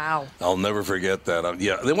 Wow. I'll never forget that.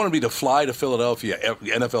 They wanted me to fly to Philadelphia.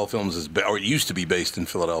 NFL Films or it used to be based in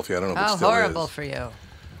Philadelphia. I don't know if it still horrible is. for you.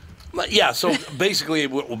 Yeah, so basically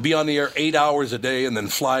we'll be on the air 8 hours a day and then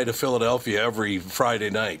fly to Philadelphia every Friday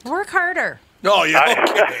night. Work harder. Oh, yeah,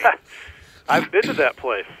 okay. I've been to that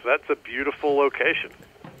place. That's a beautiful location.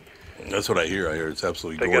 That's what I hear. I hear it's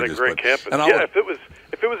absolutely They gorgeous. got a great campus. And Yeah, if it was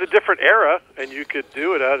a different era and you could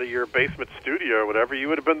do it out of your basement studio or whatever, you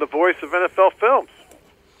would have been the voice of NFL Films.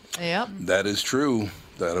 Yep. That is true.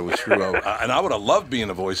 That was true. And I would have loved being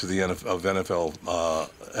a voice of the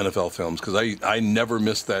NFL Films because I never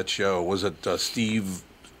missed that show. Was it Steve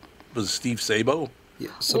Sabo? Yeah,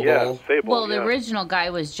 Sabo. Well, the original guy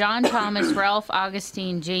was John Thomas, Ralph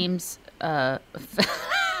Augustine, James.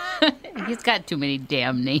 He's got too many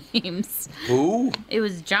damn names. Who? It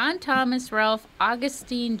was John Thomas, Ralph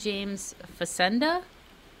Augustine, James Facenda.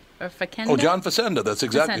 Or Facenda? Oh, John Facenda. That's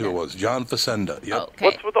exactly who it Facenda. was. John Facenda. Yep. Okay.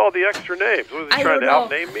 What's with all the extra names? Was he trying to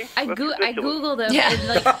outname me? I That's Googled him. Yeah.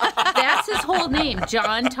 And that's his whole name.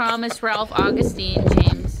 John Thomas, Ralph Augustine,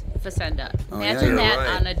 James Facenda. Imagine that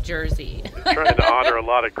right. on a jersey. Trying to honor a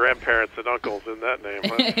lot of grandparents and uncles in that name.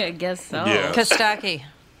 Huh? I guess so. Yeah. Kostaki,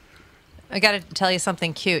 I got to tell you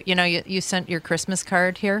something cute. You know, you sent your Christmas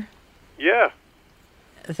card here. Yeah.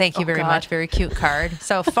 Thank you very God. much. Very cute card.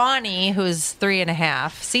 So Fawny, who's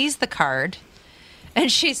 3.5, sees the card,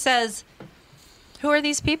 and she says, "Who are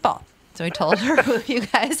these people?" So we told her who you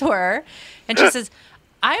guys were, and she says,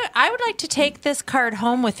 I would like to take this card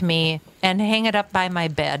home with me and hang it up by my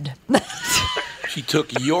bed." She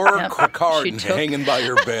took your card and hanging by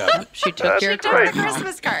your bed. She took She your took card the home.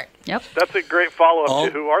 Christmas card. Yep. That's a great follow-up Oh.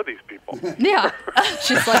 to who are these people? Yeah.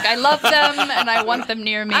 She's like, I love them and I want them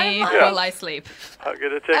near me while I sleep. I'm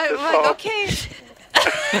going to take I'm this like, home. okay.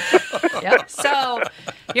 Yep. So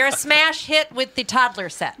you're a smash hit with the toddler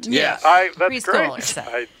set. Yeah. That's Preschooler great.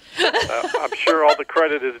 set. I'm sure all the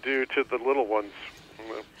credit is due to the little ones,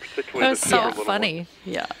 particularly That's the so super little funny. ones.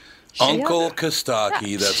 Yeah. Uncle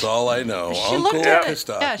Kostaki. That's all I know. She Uncle looked at it.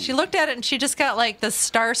 Kostaki. Yeah, she looked at it and she just got like the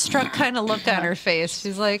starstruck kind of look on her face.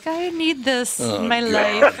 She's like, I need this in my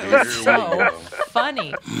life. It was Here we so go.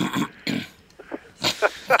 funny.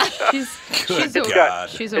 She's a, God.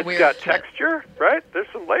 she's a It's weird got kid. texture, right? There's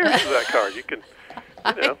some layers to that card. You can,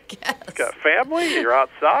 it's got family. You're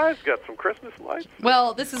outside. It's got some Christmas lights.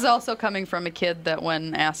 Well, this is also coming from a kid that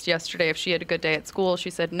when asked yesterday if she had a good day at school, she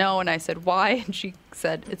said no, and I said why, and she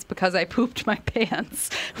said it's because I pooped my pants.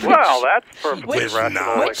 Well, that's perfectly Which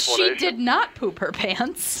rational Which she explanation. did not poop her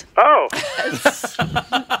pants. Oh,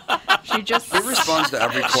 She just He responds to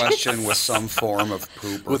every question with some form of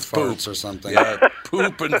poop or With poop. farts or something. Yeah,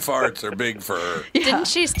 poop and farts are big for her. Didn't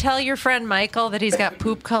she tell your friend Michael that he's got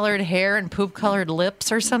poop-colored hair and poop-colored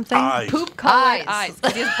lips or something? Eyes. poop colored Eyes. eyes.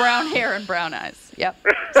 'Cause he has brown hair and brown eyes. Yep.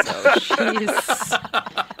 So she's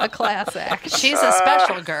a class act. She's a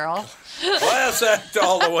special girl. Class act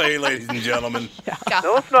all the way, ladies and gentlemen. now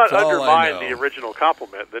let's not That's all I undermine know. the original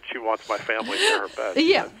compliment that she wants my family near her bed.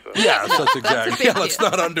 Yeah. Yes, that's exactly. big Yeah, let's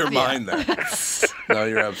deal. not undermine that. No,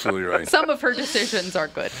 you're absolutely right. Some of her decisions are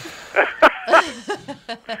good.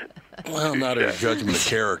 Well, not her judgment of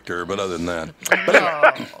character, but other than that.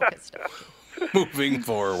 Oh, good stuff. moving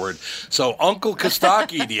forward. So, Uncle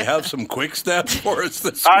Kostaki, do you have some quick steps for us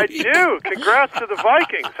this I week? do. Congrats to the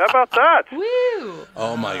Vikings. How about that? Woo!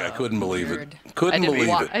 Oh, my, I couldn't believe weird. it. Couldn't believe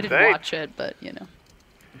it. I didn't watch it, but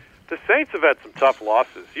The Saints have had some tough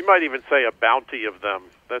losses. You might even say a bounty of them.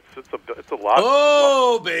 It's a lot.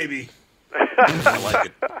 Oh, baby. I like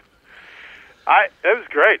it. It was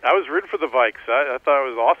great. I was rooting for the Vikes. I thought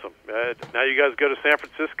it was awesome. Now you guys go to San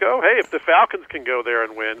Francisco. Hey, if the Falcons can go there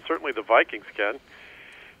and win, certainly the Vikings can.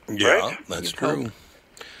 Yeah, Right? that's true.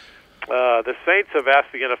 The Saints have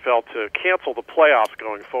asked the NFL to cancel the playoffs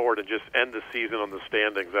going forward and just end the season on the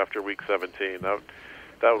standings after Week 17. That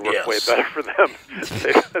would work way better for them.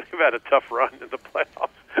 They've had a tough run in the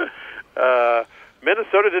playoffs.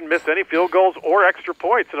 Minnesota didn't miss any field goals or extra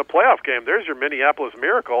points in a playoff game. There's your Minneapolis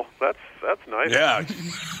miracle. That's nice. Yeah,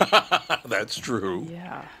 that's true.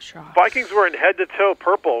 yeah, shock. Vikings were in head-to-toe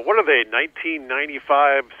purple. What are they,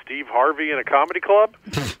 1995 Steve Harvey in a comedy club?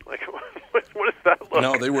 Like, what does that look?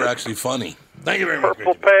 No, they were actually funny. Thank you very much.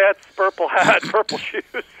 Purple pants, purple hat, purple shoes,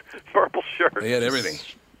 purple shirt. They had everything.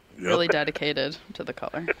 Really dedicated to the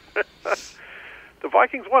color. The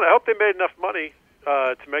Vikings won. I hope they made enough money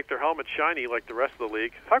to make their helmet shiny like the rest of the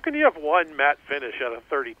league. How can you have one matte finish out of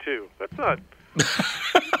 32? That's not...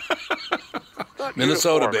 not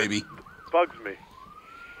Minnesota, uniform. baby. It bugs me.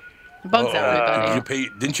 Bugs everybody.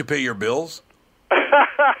 Didn't you pay your bills?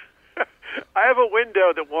 I have a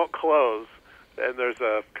window that won't close, and there's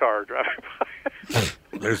a car driving by.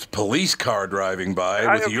 There's a police car driving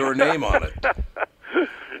by with your name on it.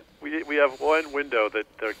 We have one window that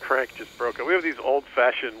the crank just broke. We have these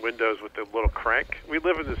old-fashioned windows with the little crank. We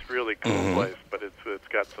live in this really cool place, but it's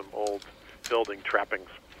got some old building trappings.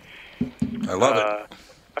 I love it.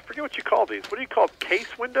 I forget what you call these. What do you call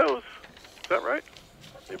case windows? Is that right?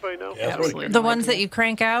 Anybody know? Yeah, Absolutely. The ones that you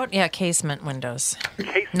crank out? Yeah, casement windows.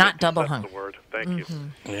 Casement, Not double that's hung. the word. Thank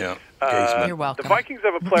you. Yeah. You're welcome. The Vikings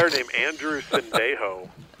have a player named Andrew Sendejo.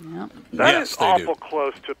 Yep. That Yes, is they awful do.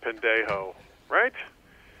 close to Pendejo, right?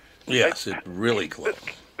 Yes, it really close.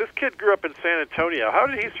 This kid grew up in San Antonio. How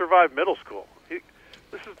did he survive middle school?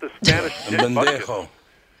 This is the Spanish bucket, Bendejo.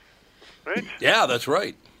 right? Yeah, that's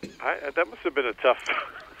right. That must have been a tough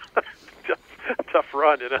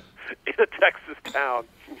run in a Texas town.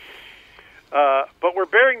 But we're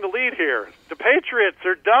bearing the lead here. The Patriots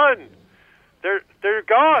are done. They're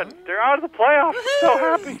gone. They're out of the playoffs. I'm so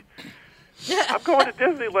happy. I'm going to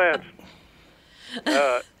Disneyland.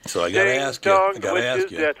 So I got to ask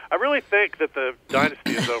you. I really think that the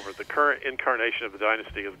dynasty is over. The current incarnation of the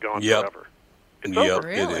dynasty is gone forever. It's over.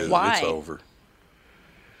 It is. Why? It's over.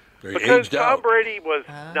 They Because aged Tom out. Brady was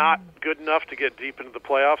not good enough to get deep into the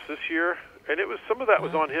playoffs this year, and it was some of that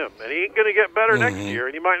was on him. And he ain't going to get better next year,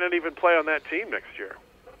 and he might not even play on that team next year.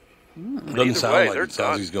 Doesn't Either sound way, like they're it.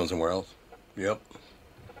 Sounds done. he's going somewhere else. Yep.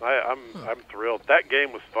 I'm thrilled. That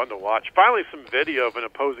game was fun to watch. Finally, some video of an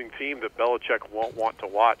opposing team that Belichick won't want to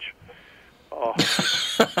watch. Oh,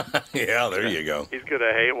 Yeah, there you go. he's going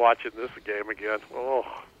to hate watching this game again. Oh,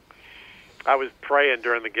 I was praying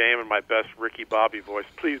during the game in my best Ricky Bobby voice.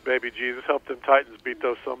 Please, baby Jesus, help them Titans beat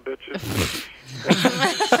those sumbitches.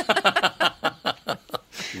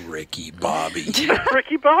 Ricky Bobby.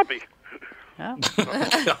 Ricky Bobby.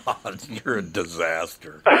 God, you're a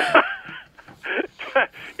disaster.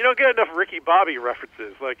 You don't get enough Ricky Bobby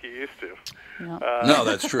references like you used to. Yep. No,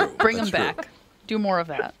 that's true. Bring That's them true. back. Do more of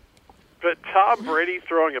that. But Tom Brady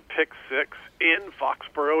throwing a pick six in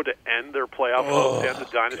Foxborough to end their playoff hopes, end the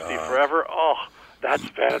dynasty forever. Oh, that's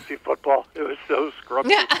fantasy football. It was so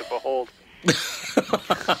scrumptious to behold.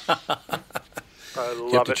 I You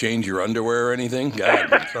have love to it. change your underwear or anything?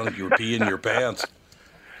 God, it sounds like you were peeing your pants.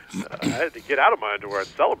 I had to get out of my underwear and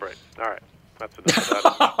celebrate. All right, that's enough of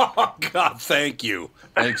that. Oh, God, thank you.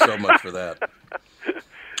 Thanks so much for that.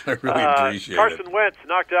 I really appreciate Carson it. Wentz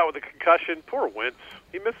knocked out with a concussion. Poor Wentz.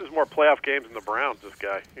 He misses more playoff games than the Browns, this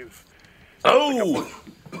guy. He's Oh!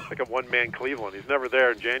 like a one-man Cleveland. He's never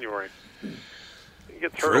there in January. He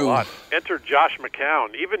gets hurt True. a lot. Enter Josh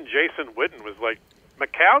McCown. Even Jason Witten was like,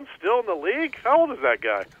 McCown's still in the league? How old is that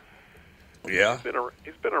guy? Yeah.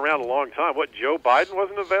 He's been around a long time. What, Joe Biden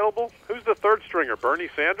wasn't available? Who's the third stringer? Bernie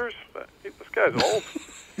Sanders? This guy's old.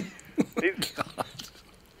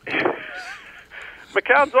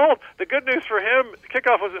 McCown's old. The good news for him,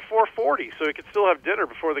 kickoff was at 4:40, so he could still have dinner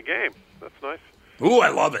before the game. That's nice. Ooh, I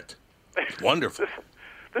love it. Wonderful.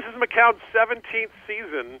 This is McCown's 17th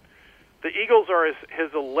season. The Eagles are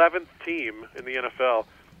his 11th team in the NFL.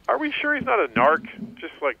 Are we sure he's not a narc,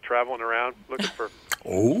 just like traveling around looking for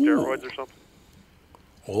steroids or something?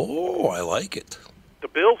 Oh, I like it. The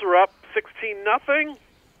Bills are up 16-0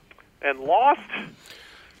 and lost.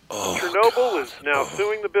 Chernobyl is now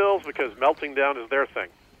suing the Bills because melting down is their thing.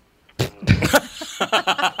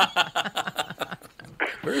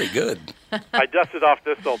 Very good. I dusted off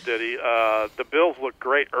this old ditty. The Bills look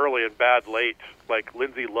great early and bad late, like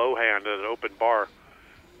Lindsay Lohan at an open bar.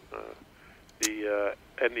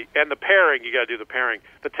 And the pairing, you got to do the pairing.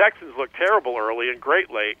 The Texans look terrible early and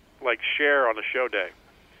great late, like Cher on a show day.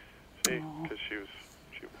 See, because she was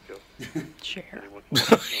killed. Cher.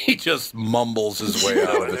 He just mumbles his way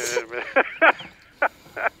out of it.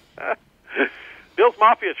 Bills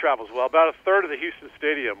Mafia travels well. About a third of the Houston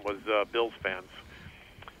Stadium was Bills fans.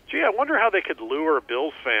 Gee, I wonder how they could lure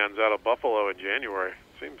Bills fans out of Buffalo in January.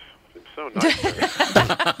 Seems so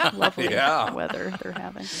nice. Lovely Yeah. weather they're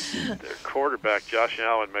having. Their quarterback, Josh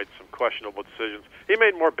Allen, made some questionable decisions. He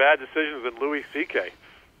made more bad decisions than Louis C.K.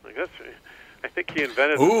 I think he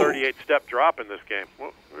invented the 38-step drop in this game.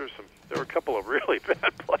 Well, there were a couple of really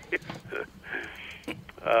bad plays.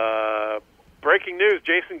 Breaking news,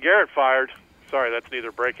 Jason Garrett fired. Sorry, that's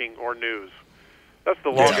neither breaking or news. That's the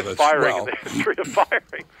longest firing in the history of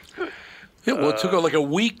firing. Yeah, well, it took like a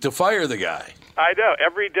week to fire the guy. I know.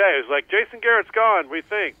 Every day it's like Jason Garrett's gone. We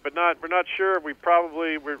think, but we're not sure. We'll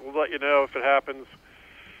let you know if it happens.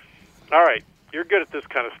 All right, you're good at this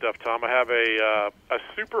kind of stuff, Tom. I have a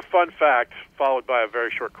super fun fact followed by a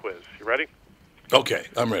very short quiz. You ready? Okay,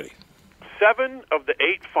 I'm ready. 7 of the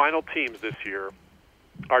 8 final teams this year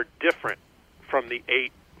are different from the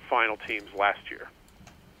 8 final teams last year.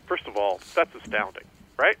 First of all, that's astounding,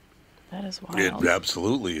 right? That is wild. It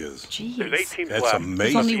absolutely is. Jeez. There's 8 teams That's left.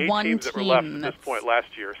 amazing. There's only only 8 one teams that were left team at this point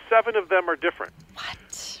last year. 7 of them are different.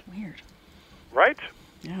 What? Weird. Right?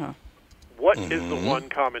 Yeah. What is the one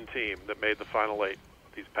common team that made the final 8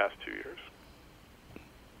 these past 2 years?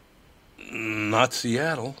 Not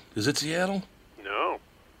Seattle. Is it Seattle? No.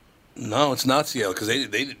 No, it's not Seattle because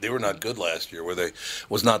they were not good last year. Were they?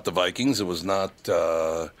 Was not the Vikings. It was not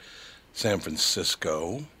San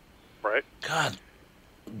Francisco. Right. God,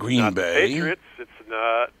 Green Not Bay. the Patriots. It's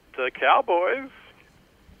not the Cowboys.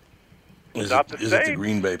 Is not it the Saints. the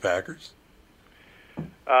Green Bay Packers?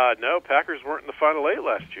 No, Packers weren't in the final 8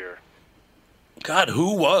 last year. God,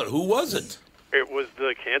 who was it? It was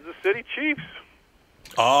the Kansas City Chiefs.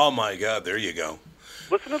 Oh my God! There you go.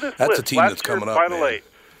 Listen to this That's list. a team last that's coming year's up, final man. 8.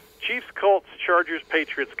 Chiefs, Colts, Chargers,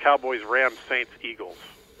 Patriots, Cowboys, Rams, Saints, Eagles.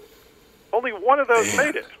 Only one of those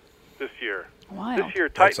made it this year. Wow. This year,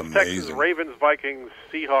 That's Titans, Texans, amazing. Ravens, Vikings,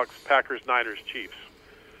 Seahawks, Packers, Niners, Chiefs.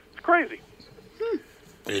 It's crazy.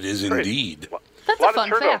 It is Crazy. indeed. That's a lot a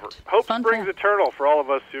fun of turnover. fact. Hope Fun springs fact. eternal for all of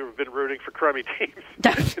us who have been rooting for crummy teams.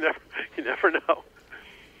 you never know.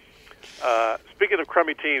 Speaking of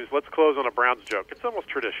crummy teams, let's close on a Browns joke. It's almost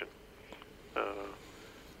tradition.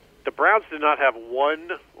 The Browns did not have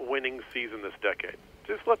one winning season this decade.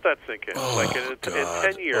 Just let that sink in.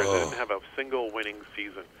 In 10 years, they didn't have a single winning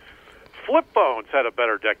season. Flip Bones had a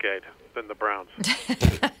better decade than the Browns.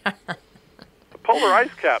 The Polar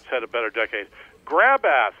Ice Caps had a better decade. Grab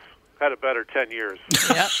Ass had a better 10 years.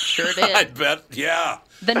 Yep, sure I did. bet. Yeah.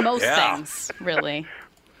 Than most Yeah. things, really.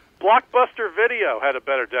 Blockbuster Video had a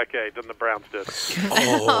better decade than the Browns did.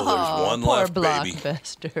 Oh, there's one Poor left, baby.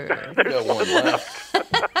 Blockbuster. We got one left.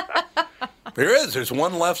 There is. There's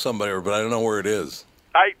one left somewhere, but I don't know where it is.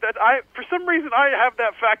 For some reason, I have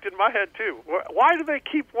that fact in my head too. Why do they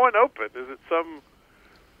keep one open? Is it some?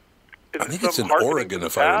 I think it's in hearkening Oregon, to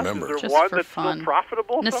if the I past? remember. Is there Just one for that's fun. still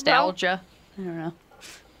profitable? Nostalgia. I don't know.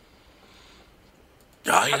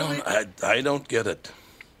 I don't get it.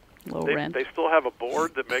 Low Somehow? rent. They still have a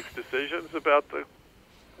board that makes decisions about the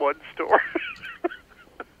one store.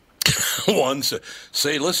 One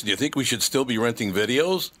say, listen, do you think we should still be renting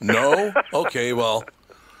videos? No? Okay, well,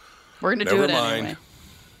 We're going to do never it mind. anyway.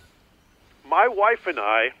 My wife and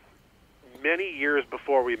I, many years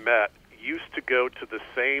before we met, used to go to the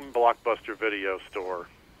same Blockbuster Video store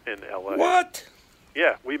in L.A. What?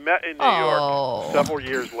 Yeah, we met in New Oh. York several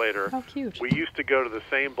years later. How cute. We used to go to the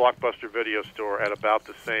same Blockbuster Video store at about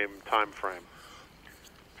the same time frame.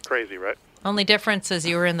 It's crazy, right? Only difference is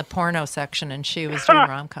you were in the porno section and she was doing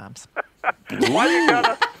rom-coms. Why you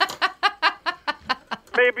gotta?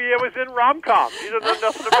 Maybe it was in rom-com. You don't know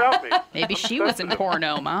nothing about me. Maybe she was in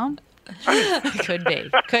porno, Mom. Could be.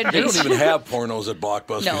 Could They be. don't even have pornos at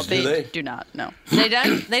Blockbusters, No, do they? do not. No. They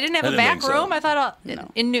didn't have I a didn't back think so. room? I thought No.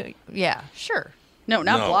 in New. Yeah, sure. No,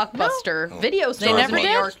 not No. Blockbuster. Video stores never in New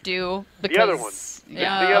did? York do. Because, The other ones.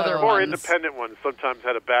 Yeah, the other more ones. independent ones sometimes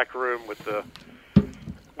had a back room with the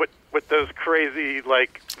with those crazy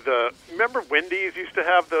remember Wendy's used to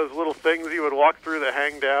have those little things you would walk through that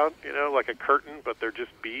hang down, like a curtain, but they're just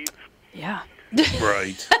beads. Yeah.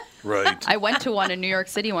 Right. Right. I went to one in New York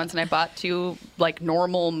City once, and I bought 2 like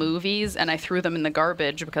normal movies, and I threw them in the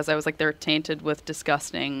garbage because I was like, they're tainted with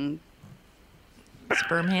disgusting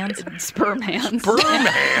Sperm hands. sperm hands. Sperm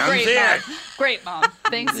hands, Great, yeah. Mom. Great, Mom.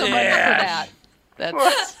 Thanks so much for that.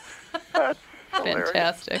 That's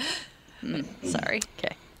fantastic. Sorry.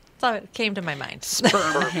 Okay. So it came to my mind.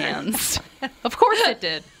 Sperm hands. Of course it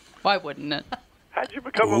did. Why wouldn't it? How'd you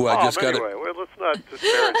become a Ooh, I mom just got anyway? Well, let's not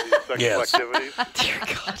disparage these sexual Yes. activities. Dear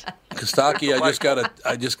God. Kostaki,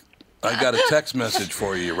 I got a text message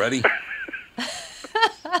for you. You ready?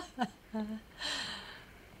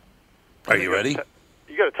 Are you ready?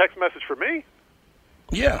 You got a text message for me?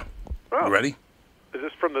 Yeah. Oh. You ready? Is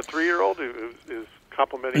this from the 3-year-old who is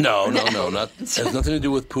complimenting? No. Not. It has nothing to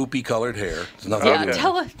do with poopy colored hair. It's nothing Yeah, to do.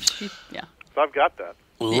 tell her. Yeah. I've got that.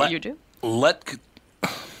 Let, You do?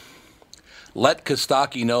 Let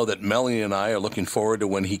Kostaki know that Melanie and I are looking forward to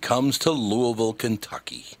when he comes to Louisville,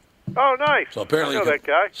 Kentucky. Oh, nice. So apparently, I know that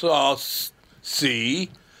guy. So I'll see.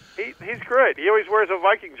 He's great. He always wears a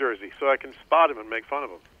Viking jersey, so I can spot him and make fun of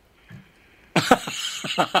him.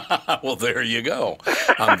 Well, there you go.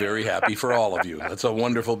 I'm very happy for all of you. That's a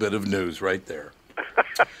wonderful bit of news right there.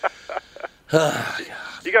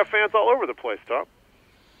 You got fans all over the place, Tom.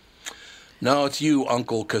 No, it's you,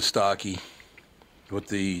 Uncle Kostaki, with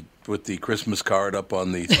the Christmas card up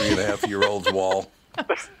on the 3.5-year-old's wall.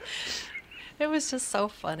 It was just so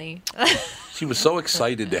funny. She was so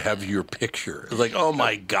excited to have your picture. It was like, oh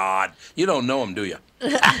my God, you don't know him, do you?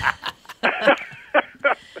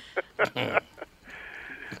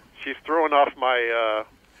 She's throwing off my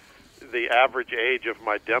the average age of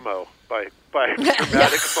my demo by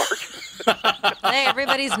dramatic margin. Hey,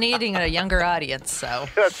 everybody's needing a younger audience, so.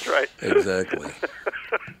 That's right. Exactly.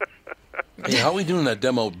 Hey, how are we doing that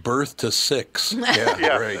demo? Birth to 6.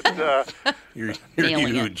 Yeah, right. You're Nailing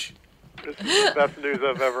it. huge. This is the best news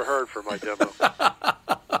I've ever heard for my demo.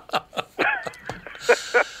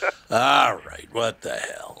 All right, what the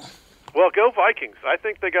hell? Well, go Vikings. I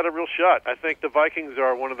think they got a real shot. I think the Vikings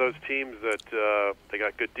are one of those teams that they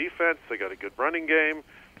got good defense, they got a good running game.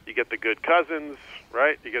 You get the good Cousins,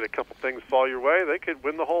 right? You get a couple things fall your way, they could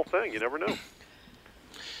win the whole thing. You never know.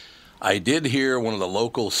 I did hear one of the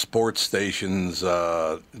local sports stations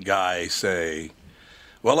guy say,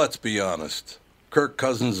 well, let's be honest. Kirk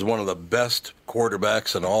Cousins is one of the best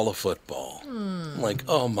quarterbacks in all of football. I'm like,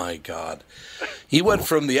 oh, my God. He went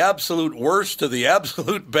from the absolute worst to the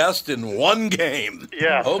absolute best in one game.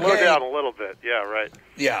 Yeah, okay. Slow down a little bit. Yeah, right.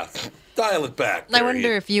 Yeah, dial it back. I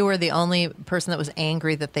wonder if you were the only person that was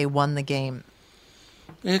angry that they won the game.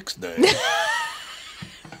 Ixnay.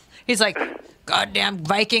 He's like, goddamn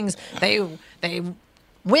Vikings, they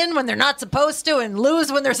win when they're not supposed to and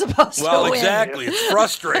lose when they're supposed to win. Well, exactly. It's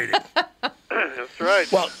frustrating. That's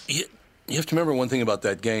right. Well, you have to remember one thing about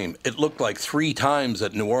that game. It looked like 3 times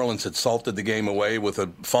that New Orleans had salted the game away with a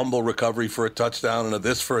fumble recovery for a touchdown and a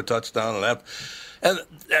this for a touchdown and that. And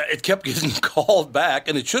it kept getting called back,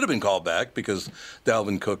 and it should have been called back because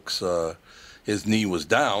Dalvin Cook's his knee was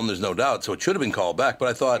down, there's no doubt, so it should have been called back. But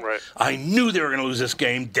I thought, right. I knew they were going to lose this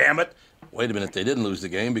game, damn it. Wait a minute, they didn't lose the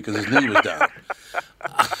game because his knee was down.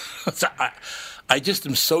 So I just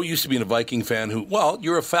am so used to being a Viking fan who, well,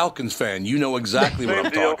 you're a Falcons fan. You know exactly what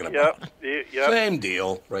I'm talking about. Yep. Same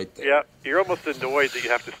deal right there. Yeah, you're almost annoyed that you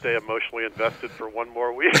have to stay emotionally invested for one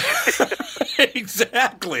more week.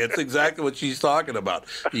 Exactly. It's exactly what she's talking about.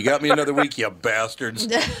 You got me another week, you bastards.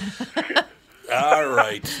 All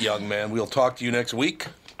right, young man. We'll talk to you next week.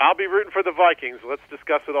 I'll be rooting for the Vikings. Let's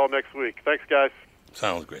discuss it all next week. Thanks, guys.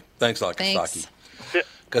 Sounds great. Thanks a lot, Thanks. Kostaki.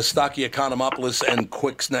 Kostaki Economopoulos and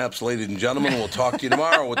Quick Snaps, ladies and gentlemen. We'll talk to you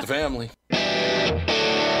tomorrow with the family.